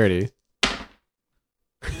dexterity.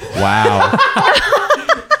 Wow.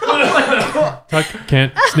 Tuck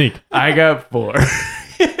can't sneak. I got 4.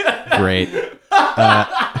 Great.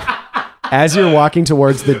 As you're walking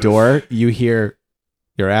towards the door, you hear,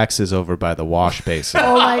 "Your axe is over by the wash basin."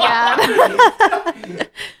 Oh my god.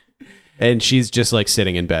 And she's just like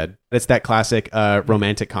sitting in bed. It's that classic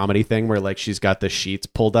romantic comedy thing where like she's got the sheets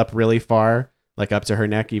pulled up really far, like up to her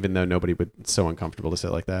neck, even though nobody would. It's so uncomfortable to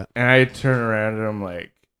sit like that. And I turn around and I'm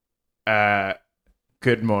like,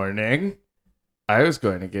 good morning. I was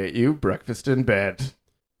going to get you breakfast in bed.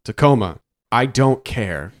 Tacoma, I don't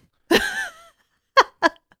care.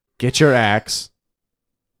 Get your axe.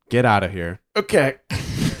 Get out of here. Okay.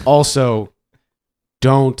 Also,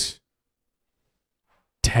 don't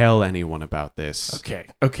tell anyone about this. Okay.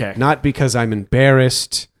 Not because I'm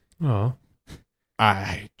embarrassed. Oh.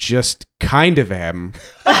 I just kind of am.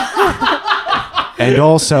 And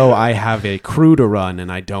also, I have a crew to run,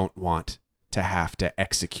 and I don't want to have to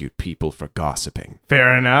execute people for gossiping.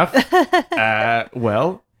 Fair enough.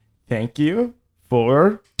 Well, thank you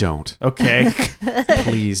for... Don't. Okay.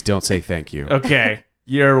 Please don't say thank you. Okay.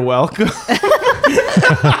 You're welcome.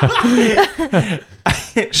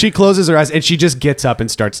 She closes her eyes, and she just gets up and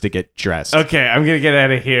starts to get dressed. Okay, I'm going to get out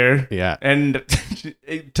of here. Yeah. And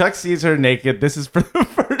Tuck sees her naked. This is for the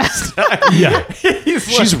first time. Yeah.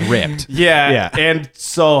 She's ripped. Yeah. And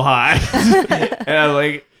so hot. And I'm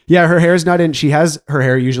like... Yeah, her hair's not in. She has her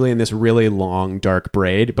hair usually in this really long, dark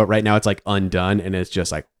braid, but right now it's like undone, and it's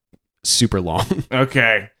just like super long.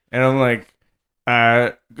 Okay. And I'm like,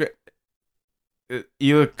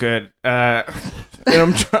 you look good. And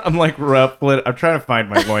I'm like ruffling. I'm trying to find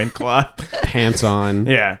my loincloth. Pants on.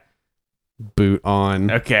 Yeah. Boot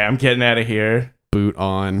on. Okay, I'm getting out of here. Boot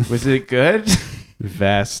on. Was it good?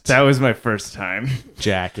 Vest. That was my first time.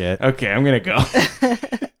 Jacket. Okay, I'm going to go.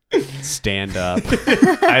 Stand up.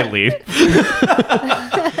 I leave.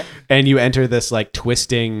 And you enter this like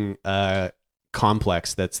twisting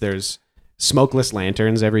complex there's smokeless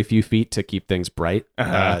lanterns every few feet to keep things bright.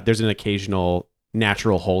 There's an occasional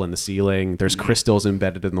natural hole in the ceiling. There's crystals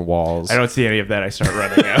embedded in the walls. I don't see any of that. I start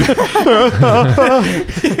running out.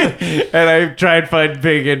 And I try and find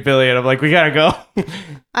Big and Billy, and I'm like, we gotta go.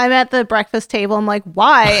 I'm at the breakfast table. I'm like,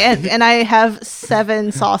 why? And I have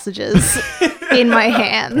 7 sausages in my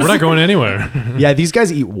hands. We're not going anywhere. Yeah, these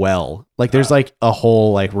guys eat well. Like there's like a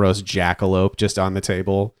whole like roast jackalope just on the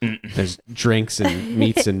table. There's drinks and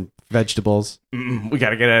meats and vegetables. We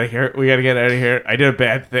gotta get out of here. I did a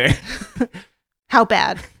bad thing. How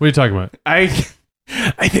bad? What are you talking about? I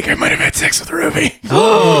think I might have had sex with Ruby.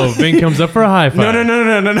 Oh, Ving comes up for a high five.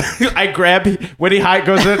 No. I grab, when he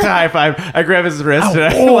goes into high five, I grab his wrist and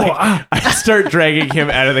I start dragging him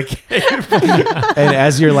out of the cave. And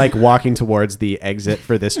as you're like walking towards the exit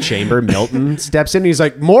for this chamber, Milton steps in and he's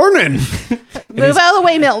like, "Morning." Move out of the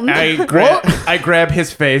way, Milton. I grab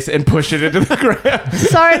his face and push it into the ground.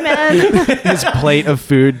 Sorry, man. His plate of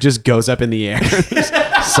food just goes up in the air.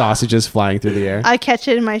 Sausages flying through the air. I catch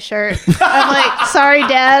it in my shirt. I'm like, sorry,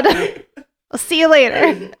 Dad. I'll see you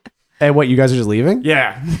later. And what, you guys are just leaving?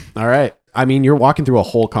 Yeah. All right. I mean, you're walking through a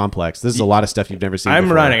whole complex. This is a lot of stuff you've never seen I'm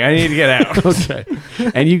before. running. I need to get out. Okay.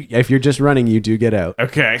 And if you're just running, you do get out.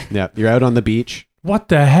 Okay. Yeah. You're out on the beach. What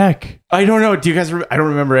the heck? I don't know. Do you guys? I don't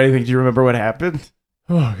remember anything. Do you remember what happened?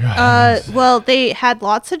 Oh, God. Well, they had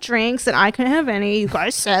lots of drinks and I couldn't have any. You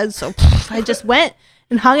guys said so. I just went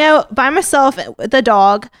and hung out by myself with the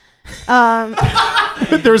dog.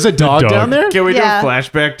 There's a dog down there? Can we Yeah. do a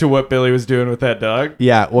flashback to what Billy was doing with that dog?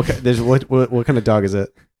 Yeah. What kind of dog is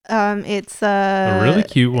it? It's A really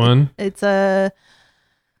cute one. It's a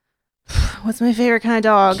what's my favorite kind of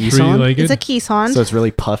dog? Keeshond? Three-legged. It's a Keeshond. So it's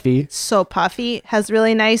really puffy. So puffy, has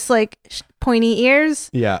really nice like pointy ears.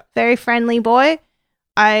 Yeah. Very friendly boy.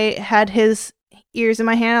 I had his ears in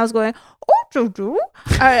my hand. I was going, oh, doo-doo.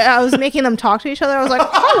 I was making them talk to each other. I was like,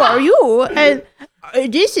 how are you? And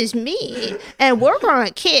this is me. And we're going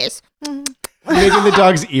to kiss. Making the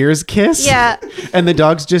dog's ears kiss? Yeah. And the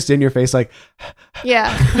dog's just in your face like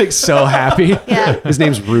Yeah. like so happy. Yeah. His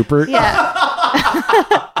name's Rupert. Yeah.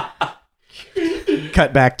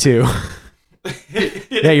 Cut back to.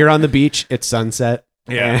 Yeah, you're on the beach. It's sunset.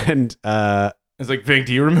 Yeah. And I was like, Vic,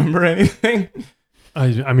 do you remember anything?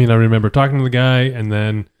 I mean, I remember talking to the guy, and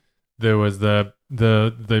then there was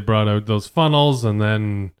they brought out those funnels, and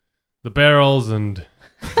then the barrels, and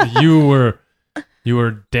you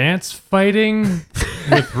were dance fighting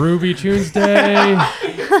with Ruby Tuesday.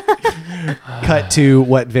 cut to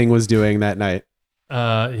what Ving was doing that night.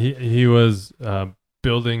 He was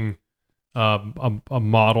building a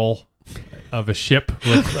model of a ship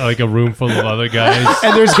with like a room full of other guys.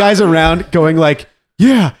 And there's guys around going like,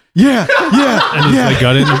 yeah. And he's like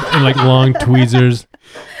got it in like long tweezers.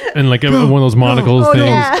 and like one of those monocles Oh,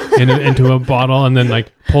 things yeah. into a bottle, and then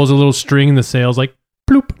like pulls a little string, and the sails like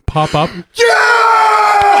bloop pop up,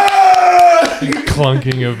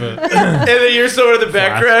 clunking of it. And then you're someone in the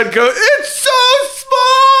background go, it's so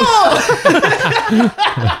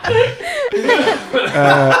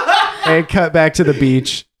small. And cut back to the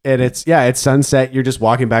beach, and it's sunset. You're just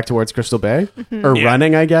walking back towards Crystal Bay, or Yeah.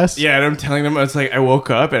 running, I guess. Yeah, and I'm telling them, I was like, I woke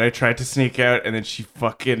up and I tried to sneak out, and then she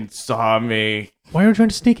fucking saw me. Why are you trying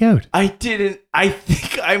to sneak out? I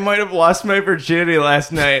think I might have lost my virginity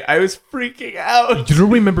last night. I was freaking out. You don't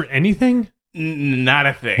remember anything? Not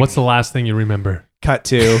a thing. What's the last thing you remember? Cut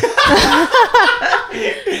to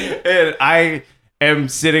And I am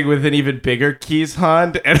sitting with an even bigger Keys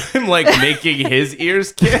Hand, and I'm like making his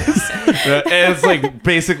ears kiss. And it's like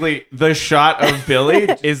basically the shot of Billy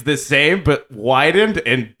is the same but widened,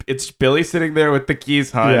 and it's Billy sitting there with the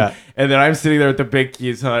Keys Hand, Yeah. and then I'm sitting there with the big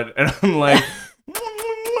Keys Hand, and I'm like, we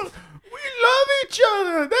love each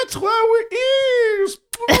other. That's why we're ears.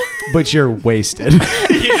 but you're wasted.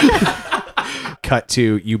 Cut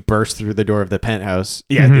to you burst through the door of the penthouse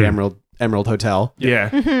at the Emerald Hotel, Yeah.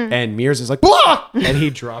 and Mears is like, "Blah!" and he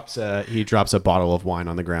drops a bottle of wine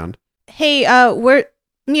on the ground. Hey, where's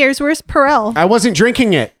Perel? I wasn't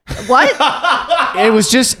drinking it. What? It was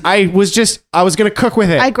just I was gonna cook with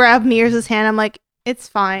it. I grab Mears' hand. I'm like, it's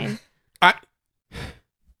fine.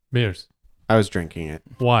 Mears. I was drinking it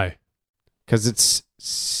Why? because it's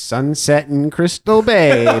sunset in Crystal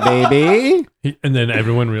Bay, baby. And then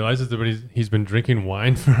everyone realizes that he's been drinking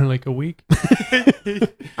wine for like a week.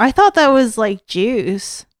 I thought that was like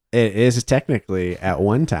juice. It is technically at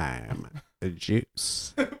one time the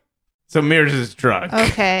juice. So Mears is drunk.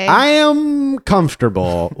 Okay. I am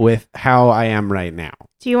comfortable with how I am right now.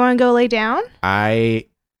 Do you want to go lay down? I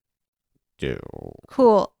do.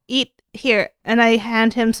 Cool. Eat here. And I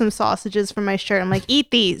hand him some sausages from my shirt. I'm like,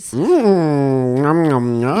 eat these. Yum,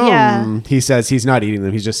 yum, yum. Yeah. He says he's not eating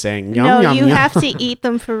them. He's just saying yum, No, yum, you yum. have to eat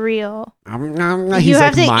them for real. Yum, yum, yum. You He's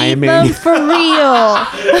have like to miming. eat them for real.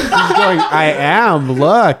 He's going, I am.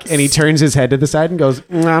 Look. And he turns his head to the side and goes,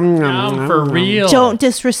 yum, yum, yum, for yum. real. Don't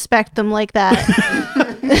disrespect them like that.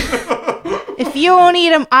 If you won't eat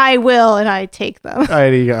them, I will, and I take them. I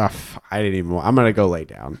didn't even. I'm gonna go lay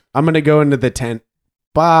down. I'm gonna go into the tent.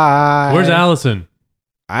 Bye. Where's Allison?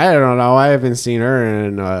 I don't know. I haven't seen her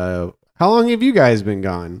in. How long have you guys been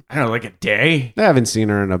gone? I don't know, like a day? I haven't seen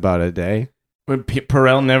her in about a day. When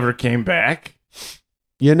Perel never came back?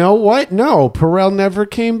 You know what? No, Perel never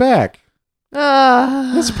came back.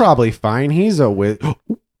 That's probably fine. He's a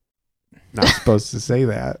not supposed to say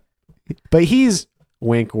that, but he's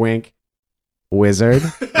wink, wink, wizard.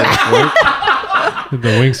 Wink, wink.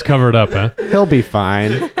 The wink's covered up, huh? He'll be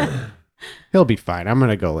fine. He'll be fine. I'm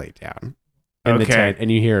gonna go lay down in the Okay. tent, and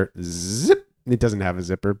you hear zip. It doesn't have a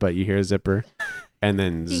zipper, but you hear a zipper, and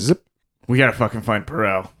then zip. We gotta fucking find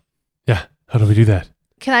Perel. Yeah. How do we do that?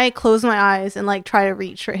 Can I close my eyes and like try to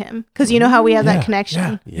reach for him? Because you know how we have that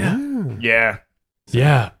connection. Yeah. Yeah.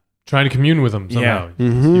 Yeah. Trying to commune with him somehow. Yeah.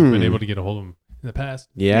 You've Mhm. been able to get a hold of him in the past.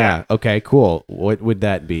 Yeah. Okay. Cool. What would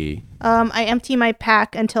that be? I empty my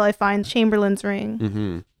pack until I find Chamberlain's ring.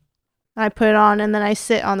 Mm-hmm. I put it on, and then I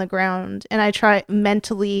sit on the ground and I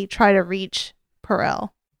mentally try to reach Perel.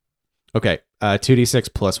 Okay.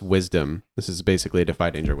 2d6 plus wisdom. This is basically a defy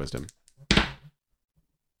danger wisdom.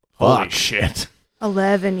 Holy Fuck. shit.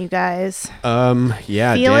 11, you guys.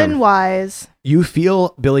 Yeah. Feeling Damn. wise. You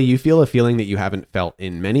feel, Billy. You feel a feeling that you haven't felt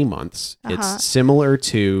in many months. Uh-huh. It's similar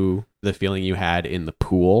to the feeling you had in the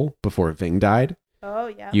pool before Ving died. Oh,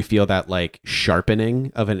 yeah. You feel that like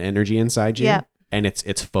sharpening of an energy inside you. Yeah. And it's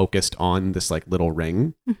focused on this like little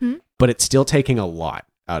ring, Mm-hmm. but it's still taking a lot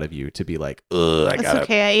out of you to be like, ugh, I That's gotta.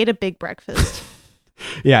 okay. I ate a big breakfast.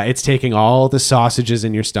 Yeah, it's taking all the sausages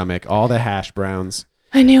in your stomach, all the hash browns.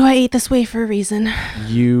 I knew I ate this way for a reason.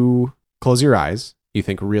 You close your eyes. You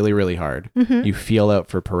think really, really hard. Mm-hmm. You feel out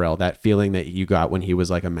for Perel, that feeling that you got when he was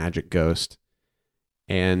like a magic ghost,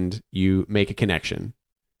 and you make a connection.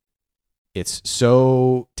 It's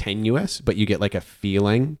so tenuous, but you get like a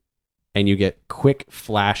feeling, and you get quick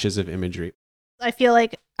flashes of imagery. I feel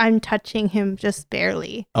like I'm touching him just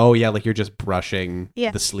barely. Oh yeah, like you're just brushing Yeah.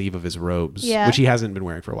 the sleeve of his robes, Yeah. which he hasn't been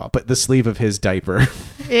wearing for a while, but the sleeve of his diaper,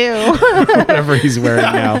 Ew. whatever he's wearing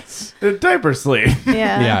now. The diaper sleeve.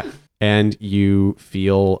 Yeah. Yeah. And you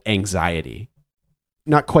feel anxiety.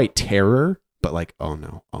 Not quite terror, but like, oh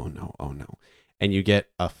no, oh no, oh no. And you get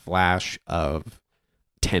a flash of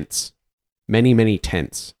tents, many, many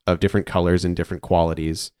tents of different colors and different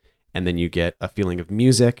qualities. And then you get a feeling of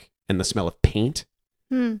music and the smell of paint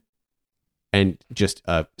Hmm. and just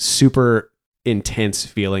a super intense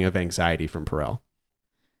feeling of anxiety from Perel.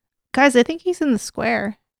 Guys, I think he's in the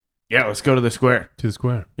square. Yeah, let's go to the square. To the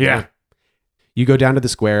square. Yeah. You go down to the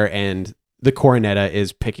square and the cornetta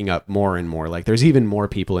is picking up more and more. Like there's even more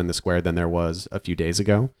people in the square than there was a few days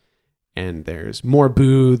ago. And there's more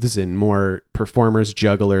booths and more performers,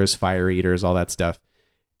 jugglers, fire eaters, all that stuff.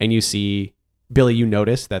 And you see, Billy, you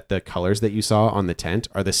notice that the colors that you saw on the tent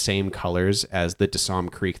are the same colors as the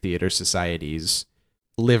DeSaume Creek Theater Society's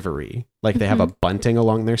livery. Like they have a bunting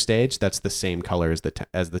along their stage. That's the same color as the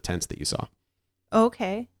tents that you saw.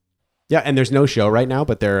 Okay. Yeah, and there's no show right now,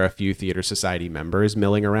 but there are a few Theater Society members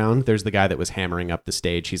milling around. There's the guy that was hammering up the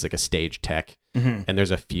stage. He's like a stage tech. Mm-hmm. And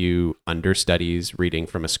there's a few understudies reading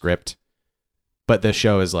from a script. But the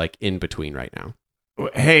show is like in between right now.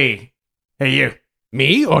 Hey, you.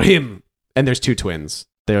 Me or him? And there's two twins.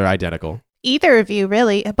 They're identical. Either of you,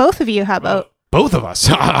 really. Both of you, how about? Both of us.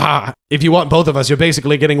 If you want both of us, you're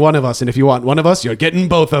basically getting one of us. And if you want one of us, you're getting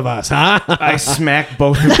both of us. I smack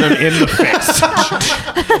both of them in the face.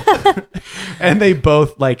 And they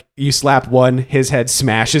both, like, you slap one, his head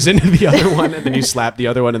smashes into the other one. And then you slap the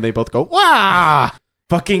other one and they both go, wah!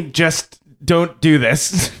 Fucking just don't do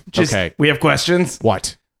this. Just, Okay. We have questions.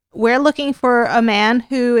 What? We're looking for a man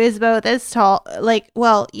who is about this tall. Like,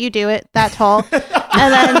 well, you do it, that tall.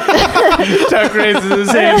 And then Tuck raises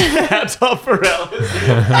his hand. That's all Pharrell is.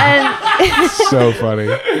 and So funny.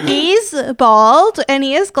 he's bald and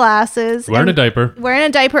he has glasses. Wearing a and diaper. Wearing a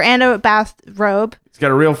diaper and a bathrobe. He's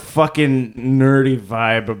got a real fucking nerdy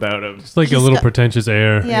vibe about him. It's like a He's little got- pretentious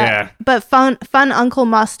air. Yeah. But fun uncle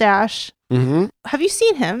mustache. Mm-hmm. Have you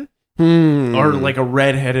seen him? Or like a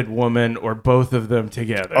redheaded woman or both of them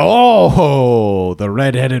together. Oh, the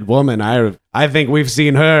redheaded woman. I think we've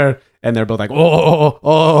seen her. And they're both like,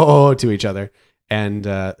 oh, to each other. And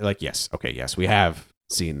like, yes. Okay, yes, we have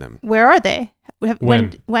seen them. Where are they?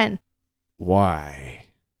 When? Why?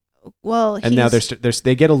 Well, And now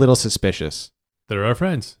they get a little suspicious. They're our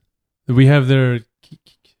friends. We have their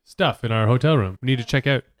stuff in our hotel room. We need to check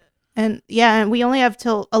out. and we only have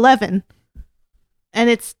till 11. And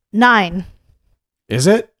it's 9:30. Is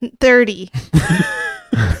it?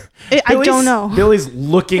 I don't know. Billy's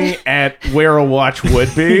looking at where a watch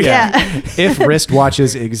would be. Yeah. If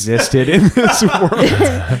wristwatches existed in this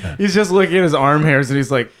world. He's just looking at his arm hairs and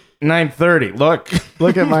he's like, 9:30.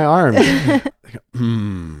 Look at my arm.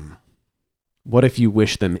 What if you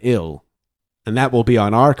wish them ill? And that will be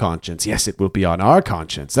on our conscience. Yes, it will be on our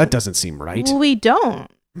conscience. That doesn't seem right. Well, we don't.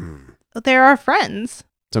 They're our friends.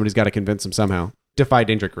 Somebody's got to convince them somehow. Defy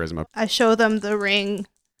danger charisma. I show them the ring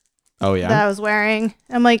Oh, that yeah? I was wearing.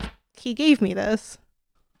 I'm like, he gave me this.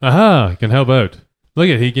 Aha, I can help out. Look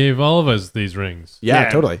at, he gave all of us these rings. Yeah,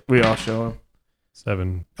 totally. We all show him.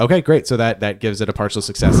 7. Okay, great. So that gives it a partial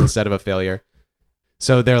success instead of a failure.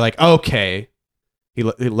 So they're like, okay. He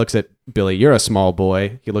looks at Billy. You're a small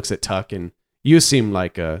boy. He looks at Tuck, and you seem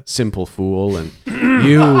like a simple fool. And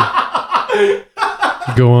you,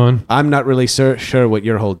 Go on. I'm not really sure what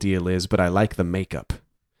your whole deal is, but I like the makeup.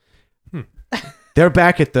 They're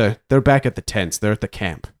back at the tents. They're at the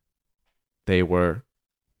camp. They were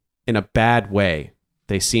in a bad way.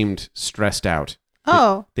 They seemed stressed out.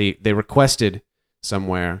 Oh, They requested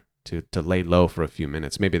somewhere to lay low for a few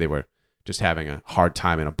minutes. Maybe they were just having a hard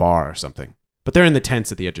time in a bar or something. But they're in the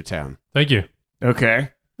tents at the edge of town. Thank you. Okay.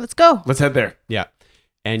 let's go. Let's head there. Yeah.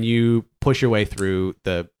 And you push your way through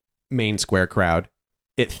the main square crowd.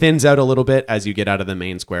 It thins out a little bit as you get out of the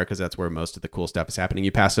main square because that's where most of the cool stuff is happening.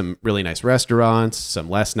 You pass some really nice restaurants, some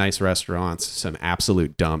less nice restaurants, some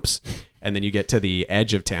absolute dumps. And then you get to the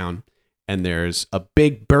edge of town and there's a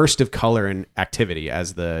big burst of color and activity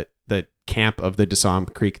as the camp of the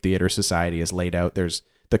DeSaume Creek Theater Society is laid out. There's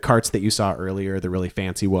the carts that you saw earlier, the really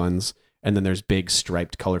fancy ones. And then there's big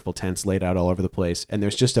striped, colorful tents laid out all over the place. And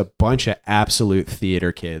there's just a bunch of absolute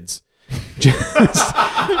theater kids. Just,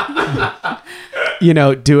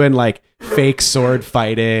 doing like fake sword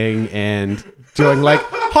fighting and doing like,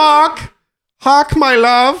 Hawk, my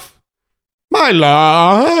love,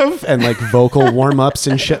 and like vocal warm-ups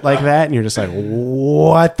and shit like that. And you're just like,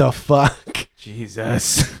 what the fuck?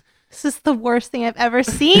 Jesus. This is the worst thing I've ever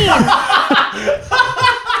seen.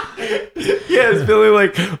 Yes, Billy,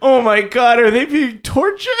 like, oh my God, are they being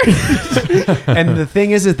tortured? And the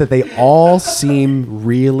thing is that they all seem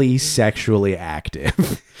really sexually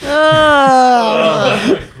active.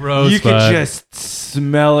 Oh. Gross. You can bud. just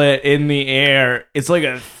smell it in the air. It's like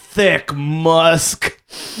a thick musk.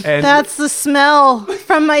 And That's the smell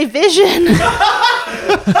from my vision.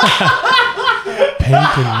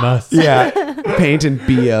 Paint and must. Yeah, paint and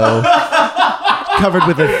BO. Covered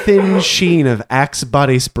with a thin sheen of Axe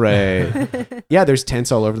body spray. yeah, there's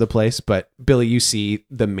tents all over the place. But Billy, you see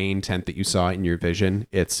the main tent that you saw in your vision.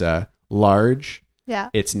 It's large. Yeah.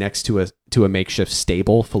 It's next to a makeshift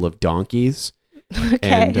stable full of donkeys. Okay.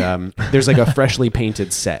 And there's like a freshly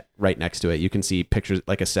painted set right next to it. You can see pictures,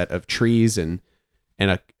 like a set of trees and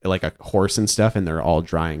a horse and stuff, and they're all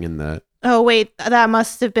drying in the. Oh wait, that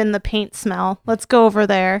must have been the paint smell. Let's go over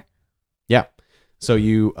there. Yeah. So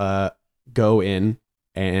you go in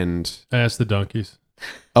and. I asked the donkeys.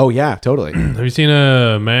 Oh yeah, totally. Have you seen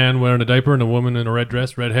a man wearing a diaper and a woman in a red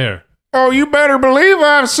dress, red hair? Oh, you better believe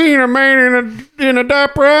I've seen a man in a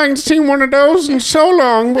diaper. I ain't seen one of those in so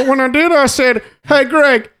long. But when I did, I said, "Hey,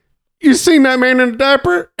 Greg, you seen that man in a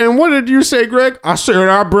diaper?" And what did you say, Greg? I said,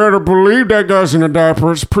 "I better believe that guy's in a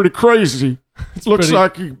diaper. It's pretty crazy. Looks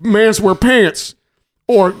like man's wear pants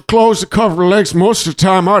or clothes that cover legs. Most of the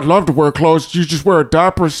time, I'd love to wear clothes. You just wear a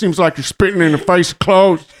diaper. It seems like you're spitting in the face of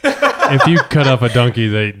clothes." If you cut off a donkey,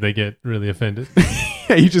 they get really offended.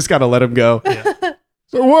 Yeah, you just gotta let them go. Yeah.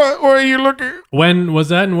 So what are you looking? When was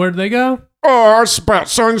that and where did they go? Oh, it's about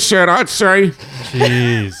sunset, I'd say.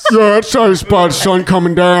 Jeez. Yeah, I'd say it's about sun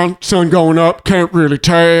coming down, sun going up. Can't really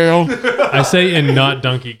tell. I say and not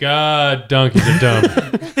donkey. God, donkeys are dumb.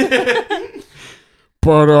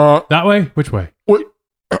 But, That way? Which way? Wait,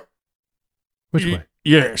 Which way?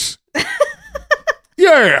 yes.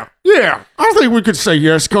 Yeah. I think we could say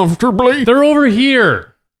yes comfortably. They're over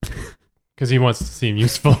here. Because he wants to seem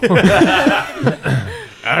useful.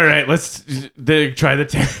 All right, let's try the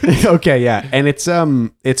tent. Okay, yeah, and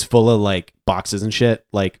it's full of like boxes and shit,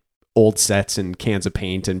 like old sets and cans of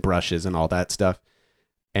paint and brushes and all that stuff,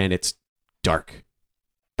 and it's dark.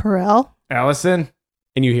 Perel, Allison?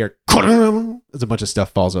 And you hear as a bunch of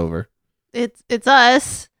stuff falls over. it's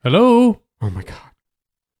us. Hello? Oh my god!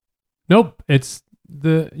 Nope, it's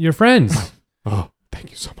your friends. Oh,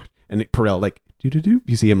 thank you so much. And Perel, like, do.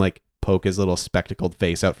 You see him like poke his little spectacled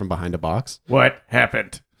face out from behind a box. What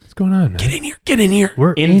happened? What's going on, man? Get in here.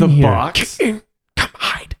 We're In the here. box? Come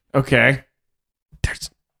hide. Okay. There's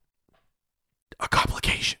a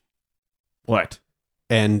complication. What?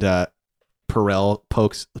 And Perel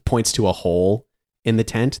points to a hole in the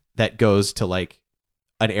tent that goes to like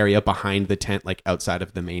an area behind the tent, like outside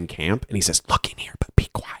of the main camp. And he says, "Look in here, but be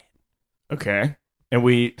quiet." Okay. And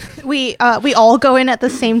we We all go in at the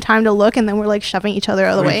same time to look, and then we're like shoving each other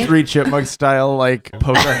out of the way. Three Chipmunk style, like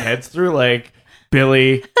poke our heads through, like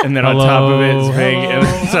Billy, and then on top of it is Meg, and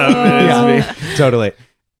on top of it is me. Totally.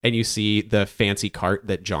 And you see the fancy cart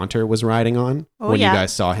that Jaunter was riding on when you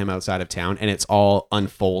guys saw him outside of town, and it's all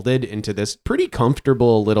unfolded into this pretty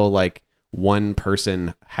comfortable little like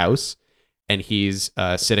one-person house, and he's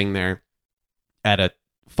sitting there at a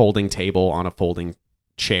folding table on a folding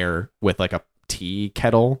chair with like a tea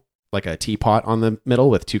kettle, like a teapot on the middle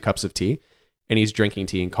with 2 cups of tea, and he's drinking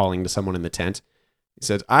tea and calling to someone in the tent. He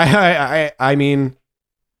says, I mean,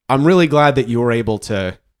 I'm really glad that you were able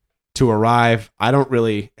to arrive. I don't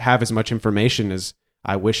really have as much information as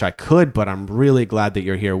I wish I could, but I'm really glad that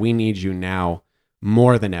you're here. We need you now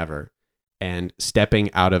more than ever. And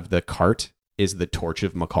stepping out of the cart is the Torch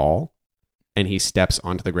of McCall, and he steps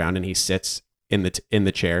onto the ground and he sits in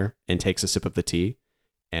the chair and takes a sip of the tea,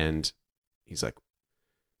 and he's like,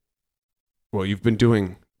 "Well, you've been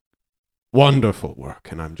doing wonderful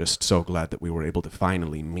work, and I'm just so glad that we were able to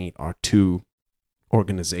finally meet our 2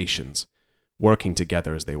 organizations working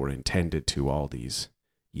together as they were intended to all these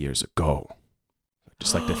years ago. I'd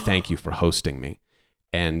just like to thank you for hosting me."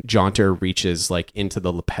 And Jaunter reaches like into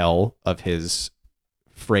the lapel of his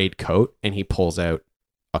frayed coat, and he pulls out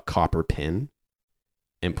a copper pin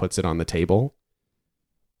and puts it on the table.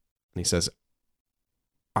 And he says,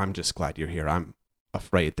 "I'm just glad you're here. I'm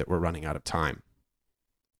afraid that we're running out of time.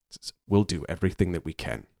 He says, we'll do everything that we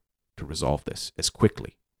can to resolve this as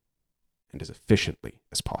quickly and as efficiently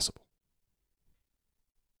as possible."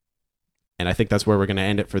 And I think that's where we're going to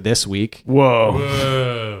end it for this week.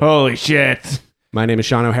 Whoa. Holy shit. My name is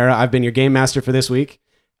Sean O'Hara. I've been your game master for this week.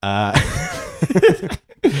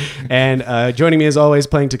 And joining me as always,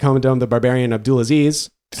 playing Tacoma Dome the Barbarian Abdulaziz.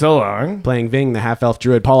 So long. Playing Ving the Half-Elf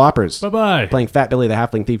Druid Paul Oppers. Bye-bye. Playing Fat Billy the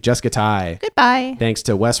Halfling Thief Jessica Ty. Goodbye. Thanks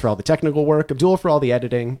to Wes for all the technical work, Abdul for all the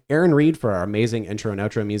editing, Aaron Reed for our amazing intro and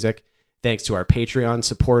outro music. Thanks to our Patreon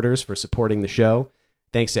supporters for supporting the show.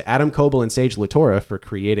 Thanks to Adam Coble and Sage Latora for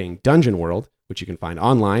creating Dungeon World, which you can find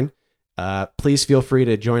online. Please feel free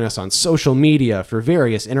to join us on social media for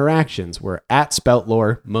various interactions. We're at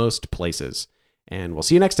Spoutlore most places. And we'll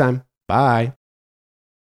see you next time. Bye.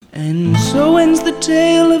 And so ends the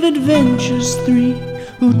tale of adventures 3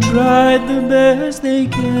 who tried the best they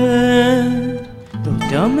can. Though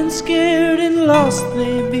dumb and scared and lost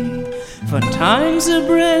they be, for time's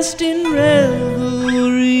abreast in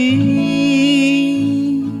revelry.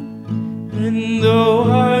 And though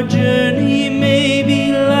our journey may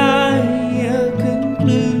be like a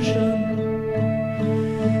conclusion,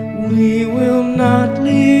 we will not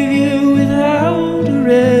leave you without a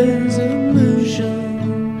resolution.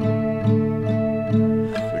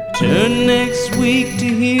 Return next week to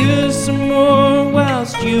hear some more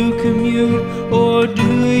whilst you commute or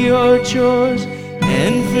do your chores.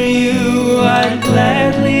 And for you